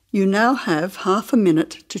 You now have half a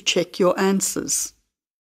minute to check your answers.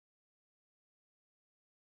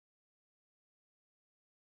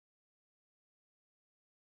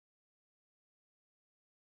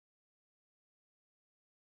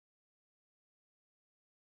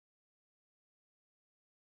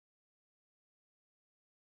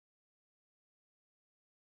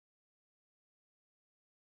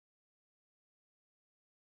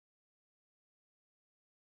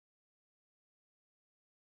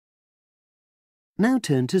 Now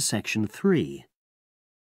turn to section 3.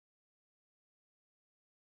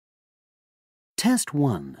 Test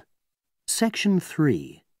 1. Section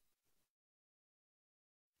 3.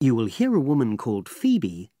 You will hear a woman called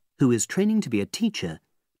Phoebe, who is training to be a teacher,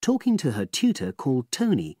 talking to her tutor called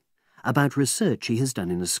Tony about research she has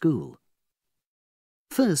done in a school.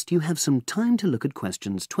 First, you have some time to look at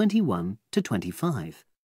questions 21 to 25.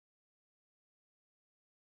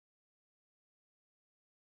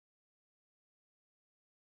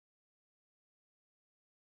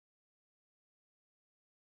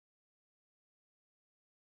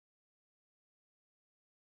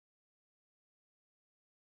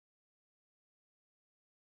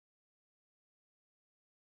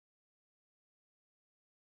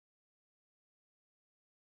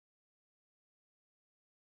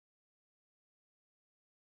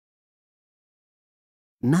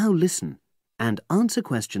 Now listen and answer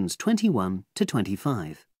questions 21 to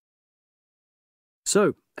 25.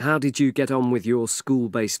 So, how did you get on with your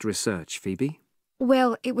school-based research, Phoebe?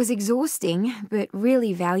 Well, it was exhausting, but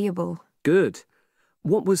really valuable. Good.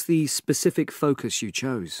 What was the specific focus you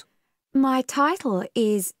chose? My title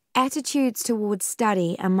is Attitudes Towards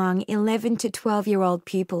Study Among 11 to 12-year-old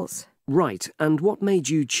Pupils. Right, and what made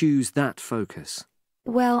you choose that focus?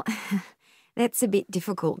 Well, that's a bit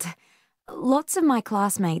difficult. Lots of my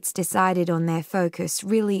classmates decided on their focus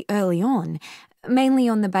really early on, mainly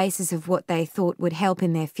on the basis of what they thought would help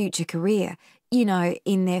in their future career, you know,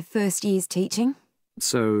 in their first year's teaching.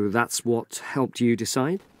 So that's what helped you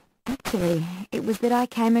decide? Actually, it was that I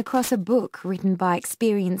came across a book written by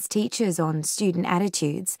experienced teachers on student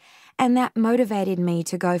attitudes, and that motivated me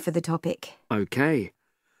to go for the topic. OK.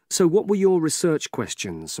 So what were your research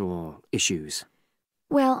questions or issues?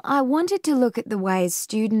 Well, I wanted to look at the ways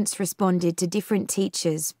students responded to different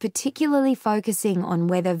teachers, particularly focusing on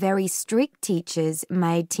whether very strict teachers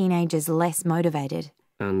made teenagers less motivated.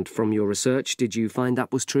 And from your research, did you find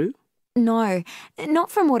that was true? No,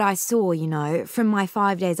 not from what I saw, you know, from my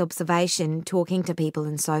 5 days observation, talking to people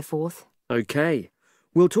and so forth. OK.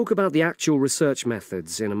 We'll talk about the actual research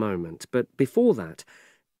methods in a moment, but before that,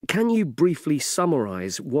 can you briefly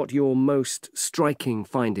summarise what your most striking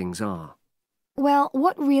findings are? Well,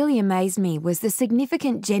 what really amazed me was the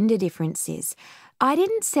significant gender differences. I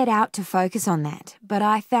didn't set out to focus on that, but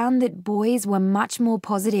I found that boys were much more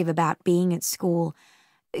positive about being at school.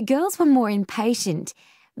 Girls were more impatient.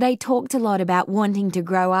 They talked a lot about wanting to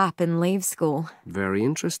grow up and leave school. Very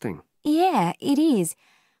interesting. Yeah, it is.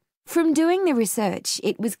 From doing the research,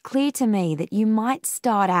 it was clear to me that you might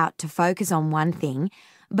start out to focus on one thing,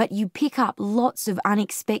 but you pick up lots of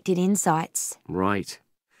unexpected insights. Right.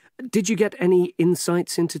 Did you get any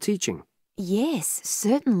insights into teaching? Yes,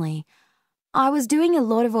 certainly. I was doing a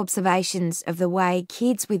lot of observations of the way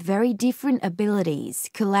kids with very different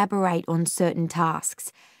abilities collaborate on certain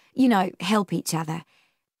tasks, you know, help each other.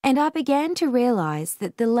 And I began to realise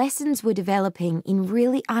that the lessons were developing in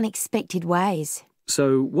really unexpected ways.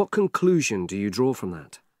 So what conclusion do you draw from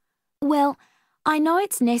that? Well, I know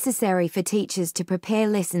it's necessary for teachers to prepare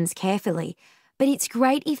lessons carefully, but it's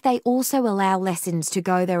great if they also allow lessons to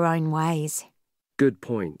go their own ways. Good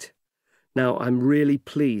point. Now, I'm really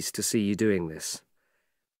pleased to see you doing this.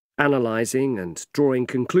 Analysing and drawing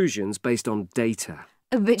conclusions based on data.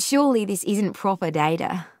 But surely this isn't proper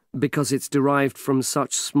data. Because it's derived from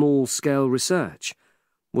such small-scale research.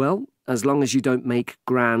 Well, as long as you don't make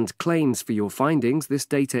grand claims for your findings, this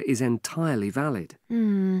data is entirely valid.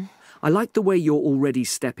 I like the way you're already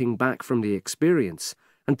stepping back from the experience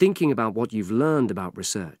and thinking about what you've learned about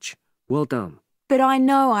research. Well done. But I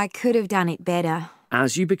know I could have done it better.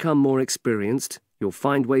 As you become more experienced, you'll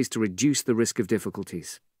find ways to reduce the risk of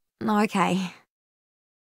difficulties. Okay.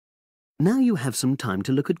 Now you have some time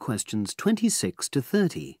to look at questions 26 to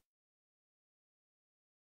 30.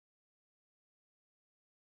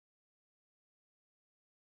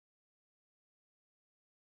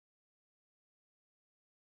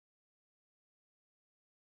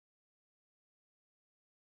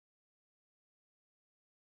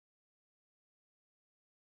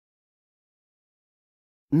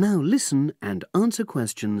 Now listen and answer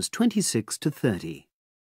questions 26 to 30.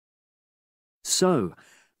 So,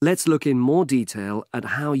 let's look in more detail at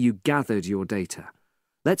how you gathered your data.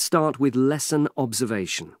 Let's start with lesson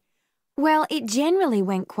observation. Well, it generally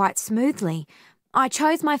went quite smoothly. I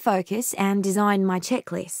chose my focus and designed my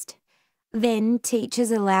checklist. Then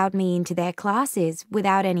teachers allowed me into their classes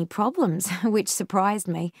without any problems, which surprised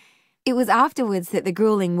me. It was afterwards that the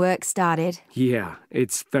grueling work started. Yeah,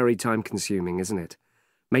 it's very time-consuming, isn't it?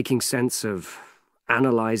 Making sense of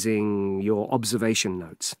analysing your observation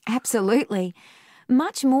notes. Absolutely.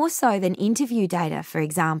 Much more so than interview data, for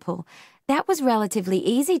example. That was relatively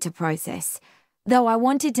easy to process, though I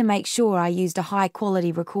wanted to make sure I used a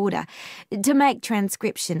high-quality recorder to make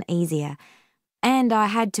transcription easier. And I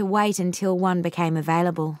had to wait until one became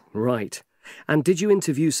available. Right. And did you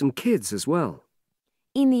interview some kids as well?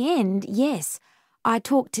 In the end, yes. I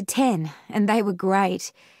talked to 10, and they were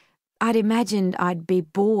great. I'd imagined I'd be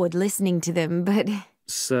bored listening to them, but...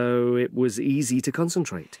 So it was easy to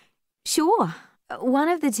concentrate? Sure. One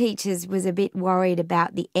of the teachers was a bit worried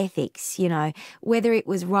about the ethics, whether it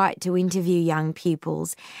was right to interview young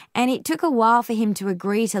pupils, and it took a while for him to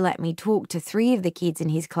agree to let me talk to 3 of the kids in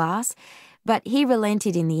his class, but he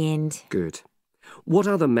relented in the end. Good. What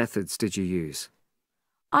other methods did you use?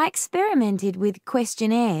 I experimented with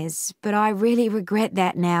questionnaires, but I really regret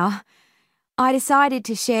that now. I decided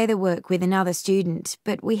to share the work with another student,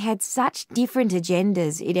 but we had such different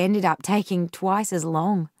agendas it ended up taking twice as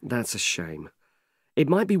long. That's a shame. It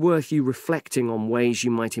might be worth you reflecting on ways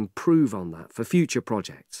you might improve on that for future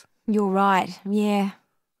projects. You're right, yeah.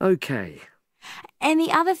 Okay. And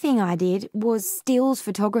the other thing I did was stills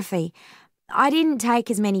photography. I didn't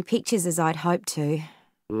take as many pictures as I'd hoped to.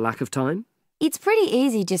 Lack of time? It's pretty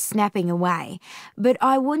easy just snapping away, but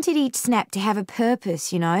I wanted each snap to have a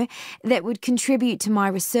purpose, that would contribute to my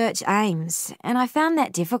research aims, and I found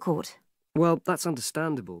that difficult. Well, that's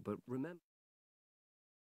understandable, but remember...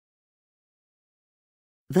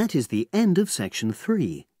 That is the end of section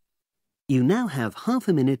 3. You now have half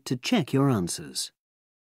a minute to check your answers.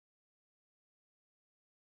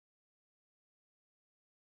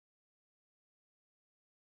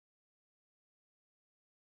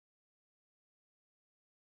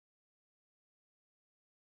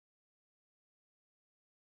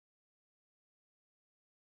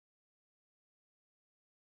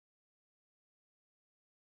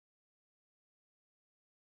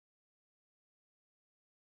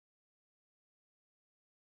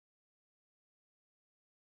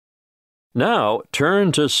 Now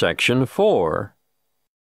turn to Section 4.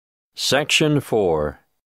 Section 4.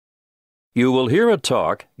 You will hear a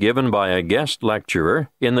talk given by a guest lecturer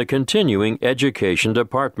in the Continuing Education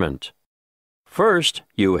Department. First,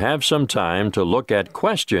 you have some time to look at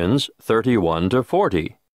questions 31 to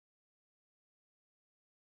 40.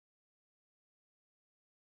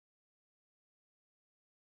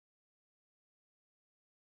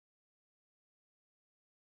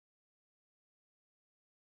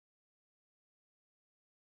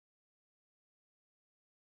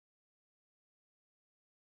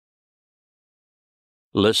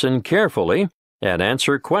 Listen carefully and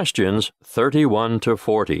answer questions 31 to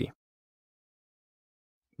 40.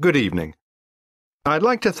 Good evening. I'd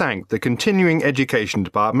like to thank the Continuing Education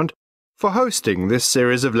Department for hosting this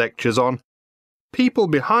series of lectures on people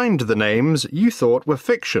behind the names you thought were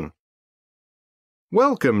fiction.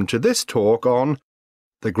 Welcome to this talk on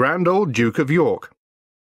the Grand Old Duke of York.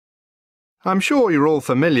 I'm sure you're all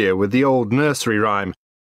familiar with the old nursery rhyme.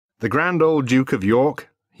 The Grand Old Duke of York,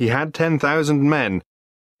 he had 10,000 men.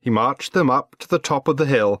 He marched them up to the top of the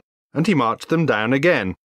hill, and he marched them down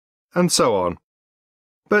again, and so on.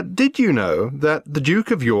 But did you know that the Duke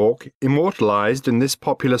of York, immortalised in this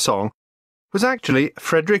popular song, was actually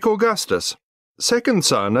Frederick Augustus, second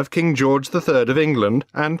son of King George III of England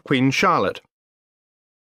and Queen Charlotte?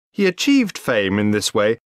 He achieved fame in this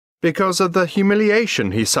way because of the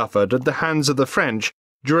humiliation he suffered at the hands of the French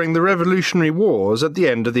during the Revolutionary Wars at the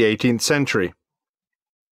end of the 18th century.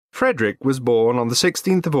 Frederick was born on the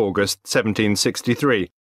 16th of August,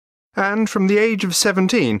 1763, and from the age of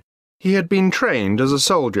 17 He had been trained as a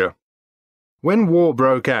soldier. When war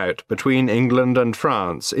broke out between England and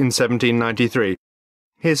France in 1793,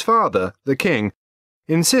 his father, the king,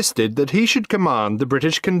 insisted that he should command the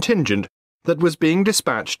British contingent that was being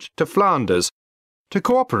dispatched to Flanders to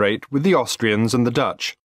cooperate with the Austrians and the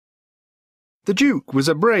Dutch. The Duke was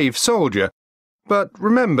a brave soldier, but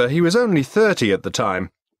remember he was only 30 at the time.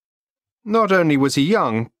 Not only was he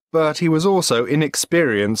young, but he was also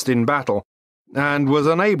inexperienced in battle, and was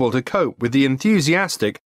unable to cope with the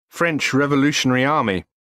enthusiastic French Revolutionary Army.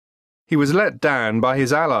 He was let down by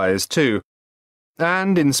his allies too,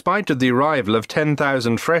 and in spite of the arrival of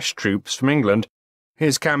 10,000 fresh troops from England,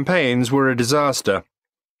 his campaigns were a disaster.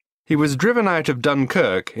 He was driven out of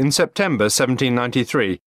Dunkirk in September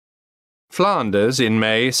 1793, Flanders in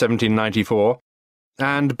May 1794,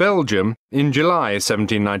 and Belgium in July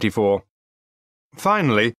 1794.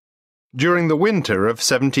 Finally, during the winter of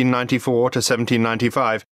 1794 to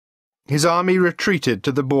 1795, his army retreated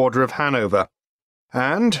to the border of Hanover,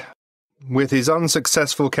 and, with his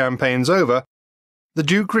unsuccessful campaigns over, the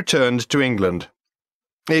Duke returned to England.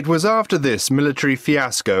 It was after this military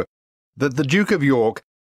fiasco that the Duke of York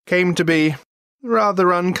came to be,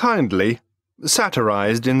 rather unkindly,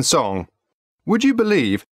 satirized in song. Would you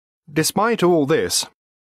believe, despite all this,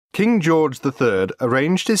 King George III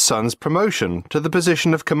arranged his son's promotion to the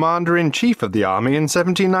position of Commander-in-Chief of the army in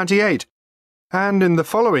 1798, and in the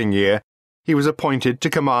following year he was appointed to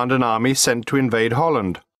command an army sent to invade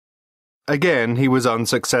Holland. Again he was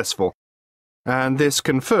unsuccessful, and this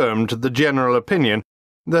confirmed the general opinion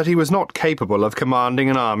that he was not capable of commanding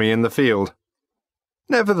an army in the field.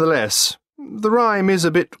 Nevertheless, the rhyme is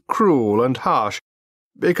a bit cruel and harsh,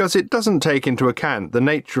 because it doesn't take into account the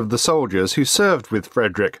nature of the soldiers who served with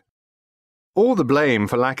Frederick. All the blame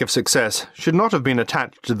for lack of success should not have been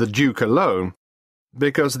attached to the Duke alone,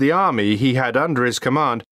 because the army he had under his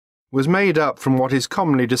command was made up from what is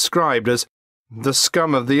commonly described as the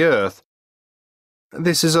scum of the earth.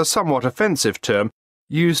 This is a somewhat offensive term,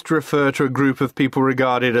 used to refer to a group of people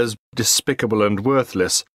regarded as despicable and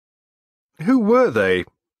worthless. Who were they,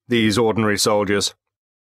 these ordinary soldiers?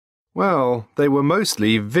 Well, they were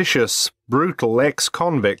mostly vicious, brutal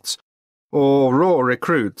ex-convicts, or raw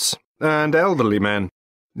recruits, and elderly men.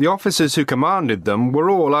 The officers who commanded them were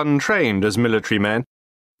all untrained as military men.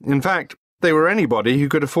 In fact, they were anybody who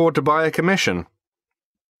could afford to buy a commission.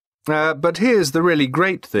 But here's the really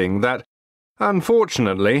great thing that,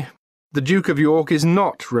 unfortunately, the Duke of York is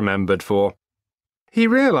not remembered for. He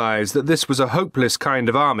realized that this was a hopeless kind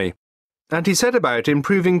of army, and he set about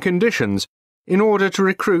improving conditions in order to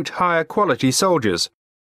recruit higher quality soldiers.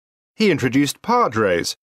 He introduced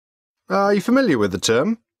padres. Are you familiar with the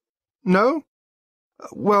term? No?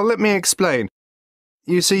 Well, let me explain.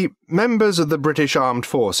 You see, members of the British Armed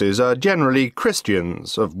Forces are generally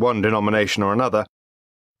Christians of one denomination or another,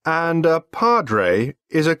 and a padre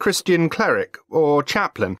is a Christian cleric or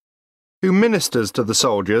chaplain who ministers to the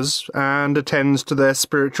soldiers and attends to their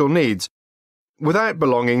spiritual needs, without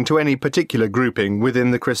belonging to any particular grouping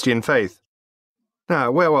within the Christian faith. Now,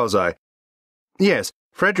 where was I? Yes,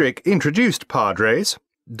 Frederick introduced padres,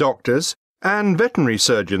 doctors, and veterinary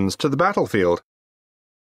surgeons to the battlefield.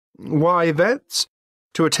 Why vets?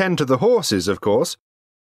 To attend to the horses, of course.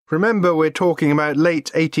 Remember, we're talking about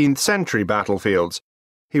late 18th century battlefields.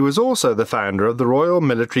 He was also the founder of the Royal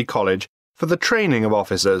Military College for the training of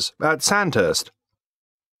officers at Sandhurst.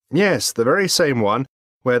 Yes, the very same one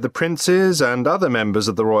where the princes and other members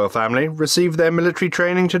of the royal family receive their military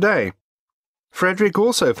training today. Frederick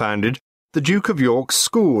also founded the Duke of York's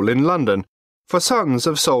School in London for sons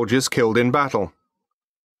of soldiers killed in battle.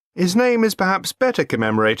 His name is perhaps better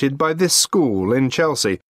commemorated by this school in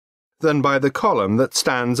Chelsea than by the column that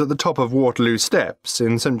stands at the top of Waterloo Steps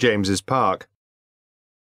in St James's Park.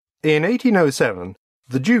 In 1807,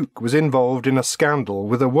 the Duke was involved in a scandal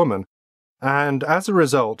with a woman, and as a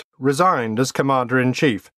result resigned as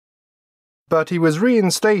Commander-in-Chief. But he was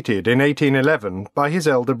reinstated in 1811 by his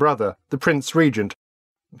elder brother, the Prince Regent,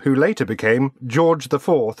 who later became George IV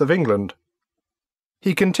of England.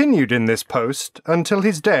 He continued in this post until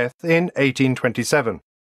his death in 1827.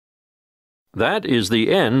 That is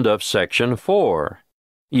the end of Section 4.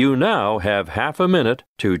 You now have half a minute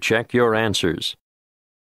to check your answers.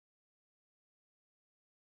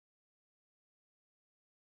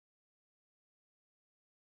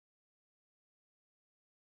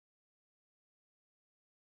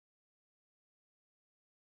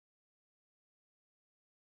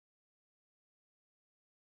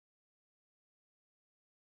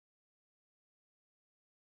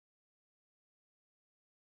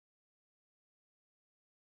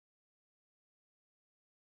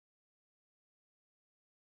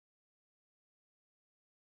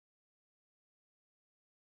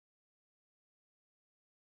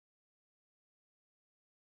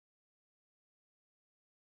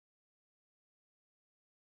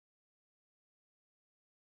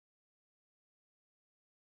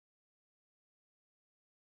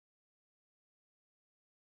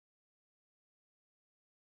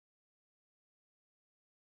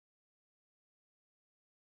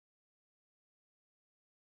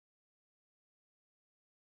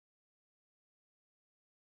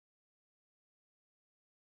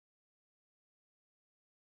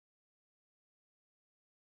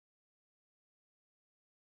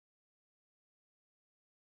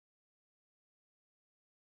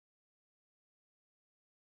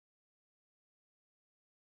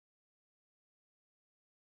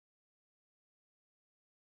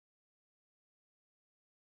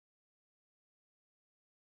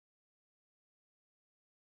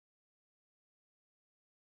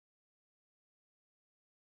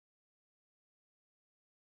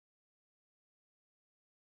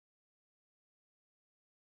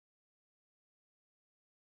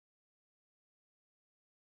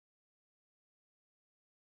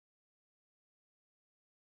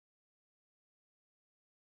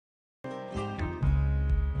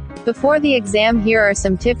 Before the exam, here are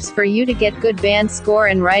some tips for you to get good band score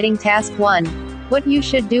in writing task 1. What you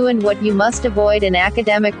should do and what you must avoid in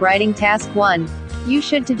academic writing task 1. You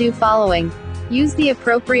should to do following. Use the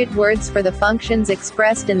appropriate words for the functions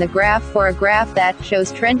expressed in the graph. For a graph that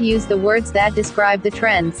shows trend, use the words that describe the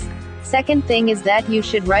trends. Second thing is that you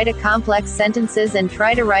should write a complex sentences and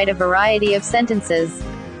try to write a variety of sentences.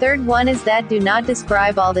 Third one is that do not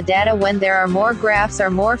describe all the data when there are more graphs or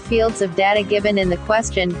more fields of data given in the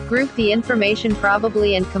question. Group the information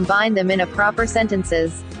probably and combine them in a proper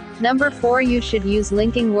sentences. Number 4, you should use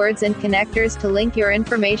linking words and connectors to link your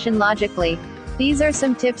information logically. These are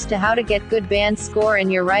some tips to how to get good band score in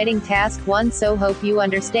your writing task 1, so hope you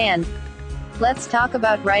understand. Let's talk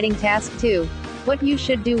about writing task 2. What you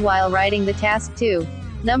should do while writing the task 2.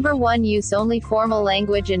 Number 1, use only formal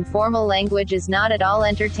language. Informal language is not at all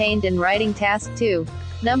entertained in writing task 2.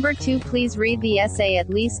 Number 2, please read the essay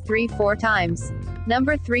at least 3-4 times.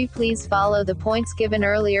 Number 3, please follow the points given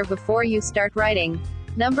earlier before you start writing.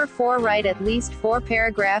 Number 4, write at least 4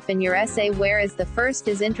 paragraphs in your essay, whereas the first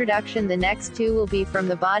is introduction, the next 2 will be from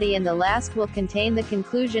the body, and the last will contain the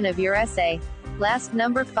conclusion of your essay. Last,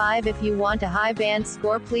 number 5, if you want a high band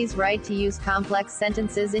score, please write to use complex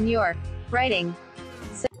sentences in your writing.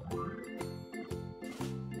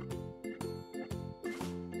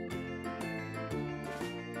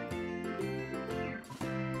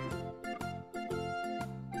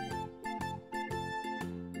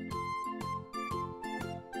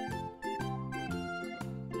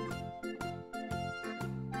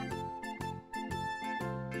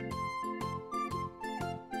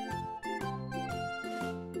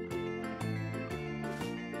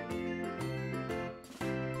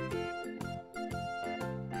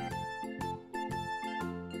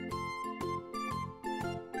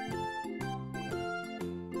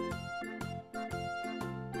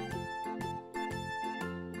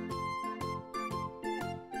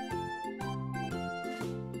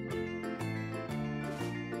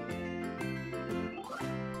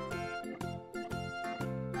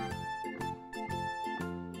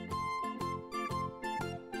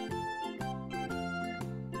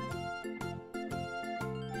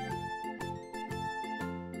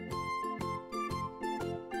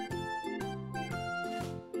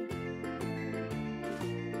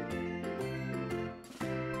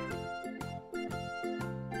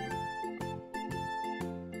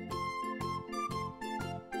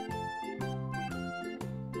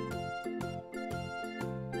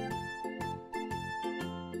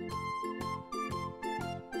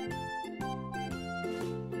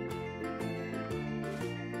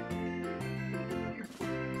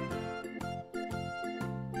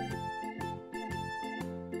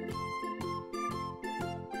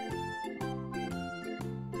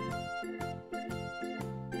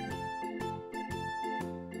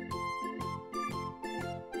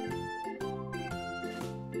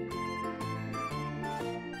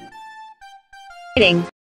 Writing.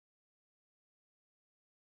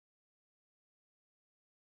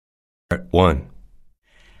 Part 1.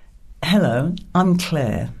 Hello, I'm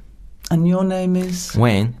Claire. And your name is?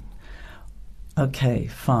 Wayne. Okay,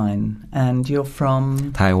 fine. And you're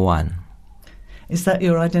from? Taiwan. Is that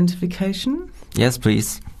your identification? Yes,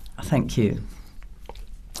 please. Thank you.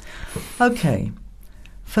 Okay.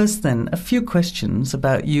 First then, a few questions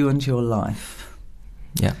about you and your life.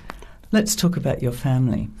 Yeah. Let's talk about your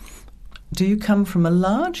family. Do you come from a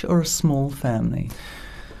large or a small family?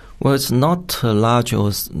 Well, it's not a large or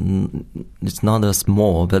it's not a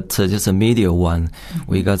small, but just a medium one. Mm-hmm.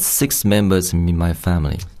 We got 6 members in my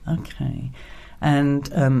family. Okay.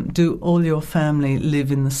 And do all your family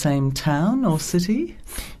live in the same town or city?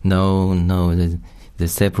 No, they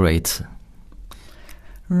separate.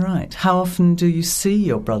 Right. How often do you see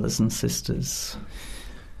your brothers and sisters?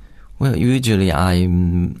 Well, usually I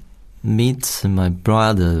meet my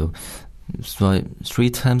brother 3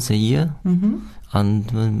 times a year. Mm-hmm.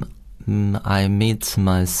 And I meet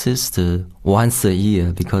my sister once a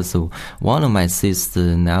year because one of my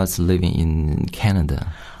sisters now is living in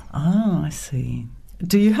Canada. Ah, I see.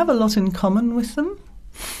 Do you have a lot in common with them?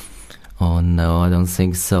 Oh, no, I don't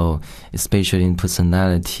think so. Especially in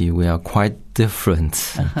personality, we are quite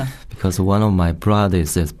different. Because one of my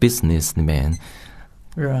brothers is a businessman.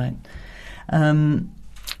 Right.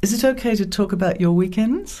 Is it okay to talk about your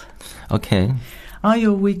weekends? Okay. Are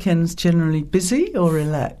your weekends generally busy or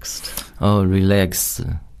relaxed? Oh, relaxed.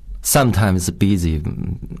 Sometimes busy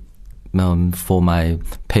for my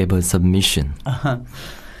paper submission. Uh-huh.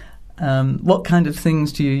 What kind of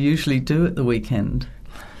things do you usually do at the weekend?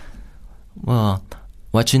 Well,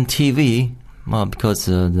 watching TV, because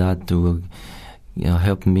that will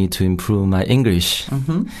helped me to improve my English.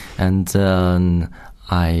 Mm-hmm. And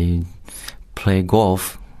I play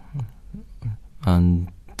golf and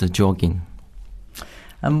the jogging.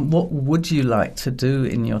 And what would you like to do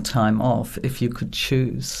in your time off if you could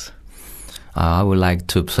choose? I would like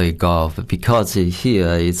to play golf because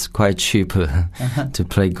here it's quite cheap to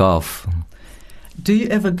play golf. Do you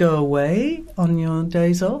ever go away on your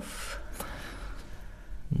days off?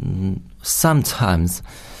 Sometimes,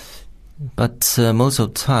 but most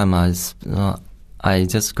of the time I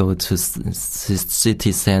just go to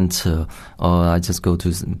city center or I just go to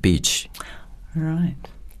the beach. Right.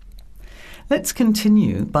 Let's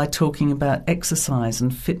continue by talking about exercise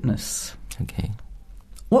and fitness. Okay.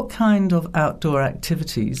 What kind of outdoor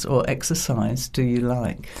activities or exercise do you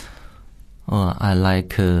like? Oh, I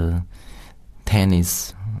like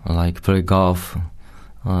tennis, I like play golf,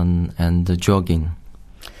 and jogging.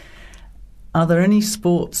 Are there any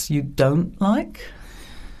sports you don't like?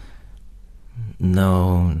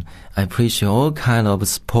 No, I appreciate all kind of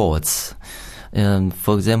sports.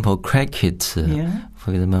 For example, cricket.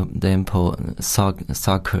 For example,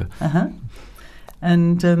 soccer. Uh-huh.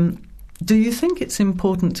 And do you think it's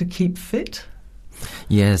important to keep fit?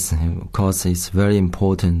 Yes, of course, it's very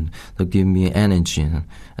important to give me energy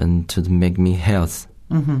and to make me health.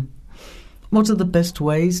 Mm-hmm. What are the best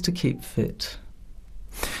ways to keep fit?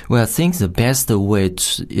 Well, I think the best way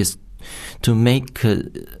is to make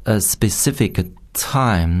a specific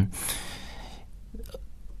time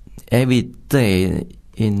every day.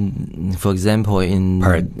 For example, in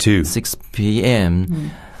Part 2. 6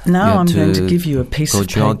 p.m. Now I'm going to give you a piece of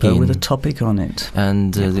paper jogging, with a topic on it.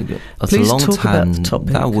 And Please a long talk time, about the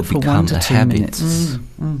topic that will for become 1 to 2 a habit. minutes.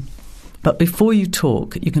 But before you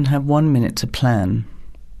talk, you can have 1 minute to plan.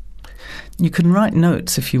 You can write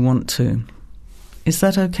notes if you want to. Is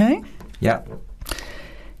that okay? Yeah.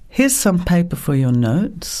 Here's some paper for your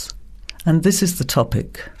notes, and this is the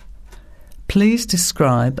topic. Please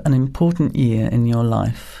describe an important year in your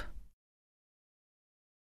life.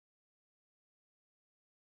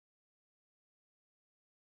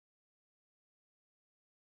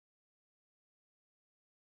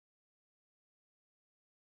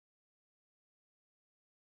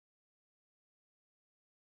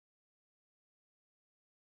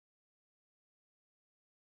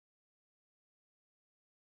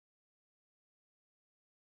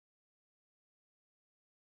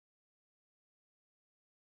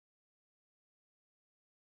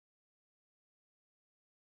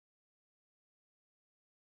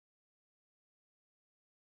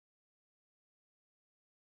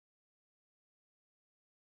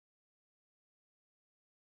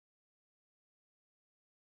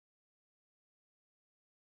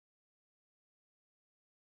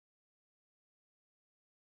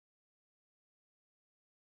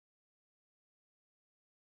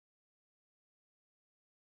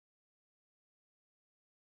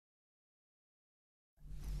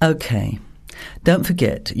 Okay, don't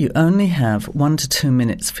forget you only have 1 to 2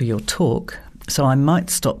 minutes for your talk, so I might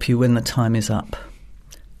stop you when the time is up.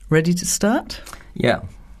 Ready to start? Yeah.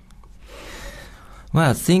 Well,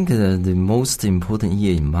 I think the most important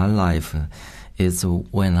year in my life is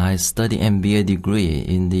when I studied MBA degree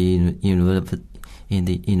in the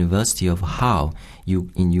University of Hull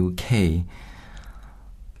in UK.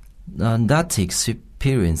 That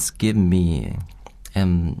experience gave me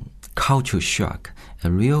culture shock. A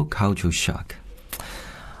real cultural shock.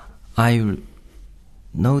 I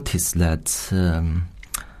noticed that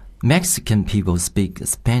Mexican people speak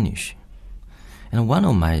Spanish, and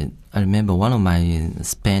I remember one of my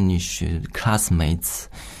Spanish classmates,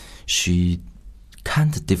 she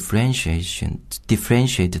can't differentiate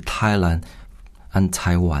Thailand and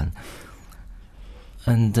Taiwan.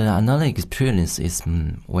 And another experience is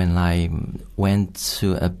when I went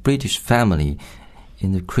to a British family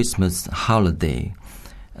in the Christmas holiday.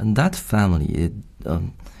 And that family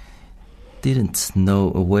didn't know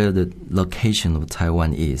where the location of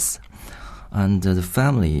Taiwan is. And the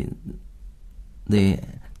family, they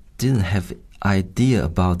didn't have idea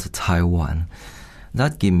about Taiwan.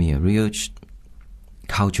 That gave me a real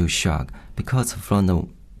cultural shock, because from the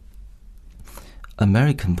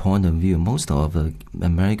American point of view, most of the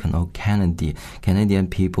American or Canadian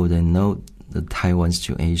people, they know the Taiwan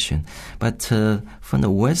situation, but from the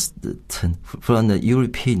Western, from the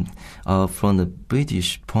European, or from the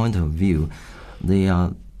British point of view, they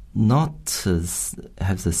are not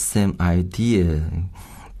have the same idea.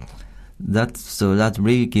 That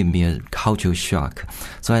really gave me a cultural shock.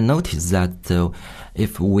 So I noticed that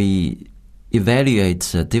if we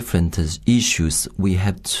evaluate different issues, we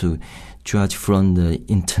have to judge from the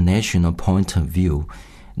international point of view,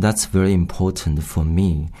 that's very important for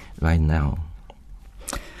me right now.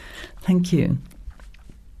 Thank you.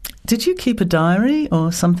 Did you keep a diary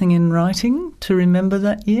or something in writing to remember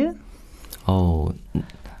that year? Oh,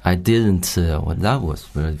 I didn't. Well, that was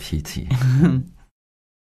very pity.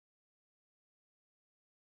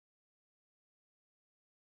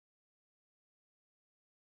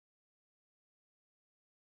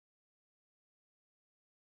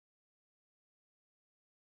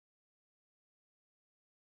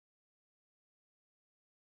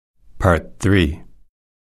 Part 3.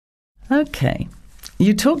 Okay.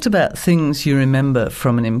 You talked about things you remember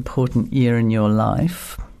from an important year in your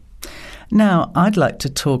life. Now, I'd like to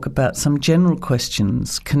talk about some general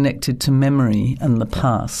questions connected to memory and the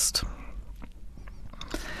past.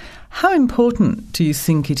 How important do you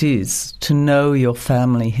think it is to know your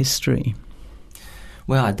family history?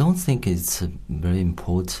 Well, I don't think it's very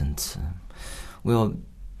important. Well,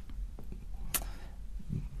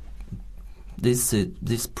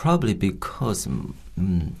 this probably because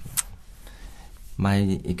my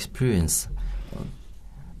experience.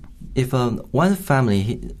 If one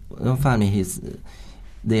family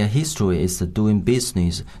their history is doing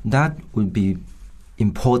business, that would be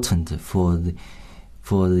important for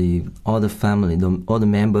all the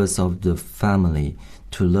members of the family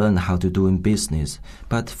to learn how to do in business.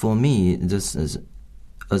 But for me, this is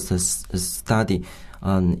as a study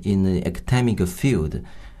in the academic field.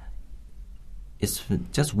 It's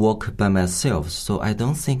just work by myself, so I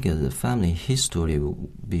don't think the family history will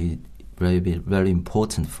be very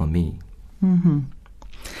important for me. Mm-hmm.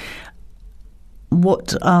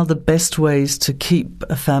 What are the best ways to keep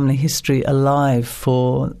a family history alive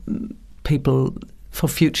for people, for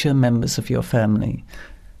future members of your family,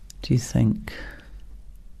 do you think?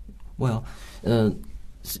 Well,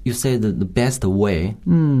 you say the best way.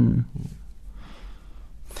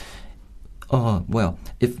 Oh, well,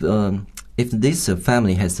 if this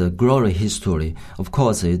family has a glory history, of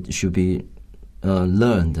course it should be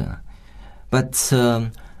learned. But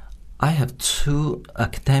I have two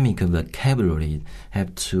academic vocabulary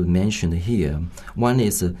have to mention here. One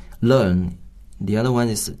is learn, the other one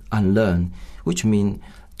is unlearn, which means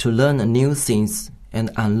to learn new things and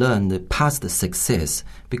unlearn the past success.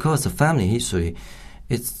 Because the family history,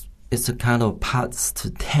 it's a kind of past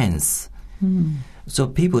tense. So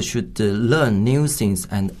people should learn new things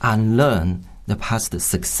and unlearn the past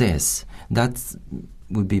success. That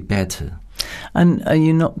would be better. And are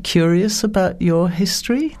you not curious about your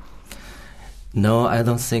history? No, I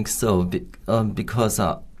don't think so. Because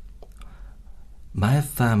my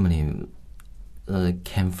family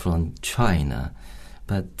came from China,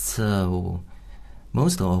 but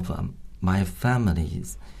most of my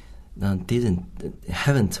families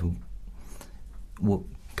haven't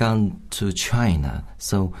gone to China,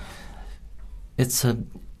 so it's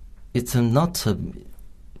not a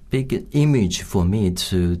big image for me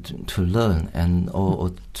to learn and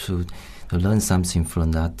or to learn something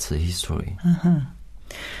from that history.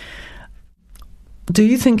 Do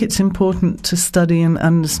you think it's important to study and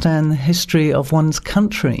understand the history of one's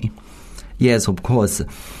country? Yes, of course,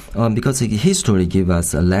 because history gives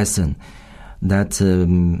us a lesson that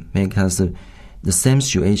make us the same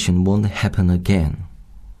situation won't happen again.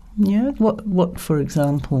 Yeah, what for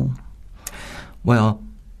example? Well,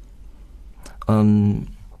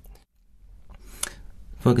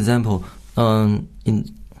 for example,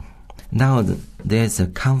 now there's a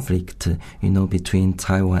conflict, between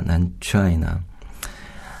Taiwan and China.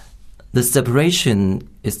 The separation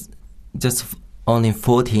is just only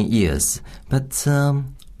 14 years, but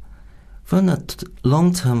from a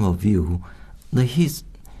long-term view,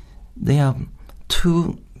 there are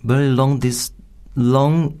two very long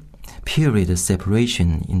period of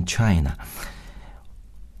separation in China.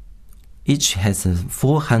 Each has a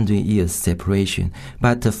 400 years separation,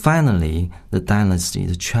 but finally the dynasty,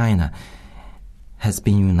 the China, has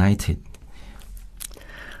been united.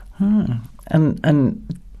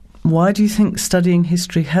 And why do you think studying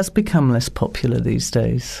history has become less popular these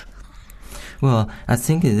days? Well, I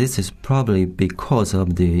think this is probably because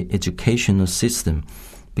of the educational system.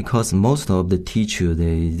 Because most of the teachers,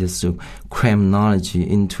 they just cram knowledge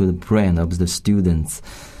into the brain of the students.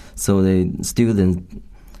 So the students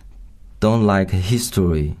don't like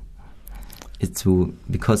history. It's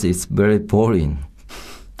because it's very boring.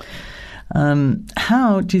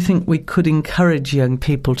 How do you think we could encourage young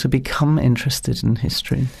people to become interested in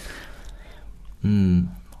history?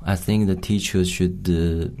 I think the teachers should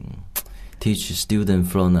teach students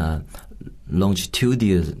from a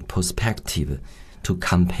longitudinal perspective to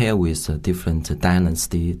compare with different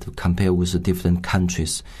dynasties, to compare with different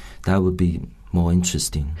countries. That would be more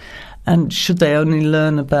interesting. And should they only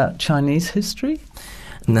learn about Chinese history?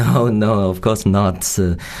 No, of course not.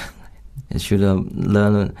 They should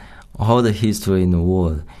learn all the history in the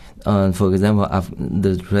world. For example,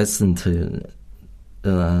 the recent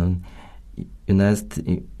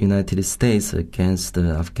United States against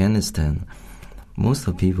Afghanistan, most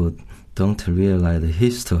of people don't realize the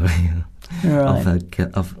history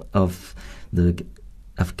of the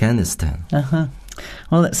Afghanistan.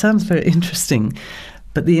 Well, that sounds very interesting.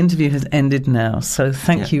 But the interview has ended now, so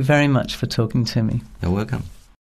thank you very much for talking to me. You're welcome.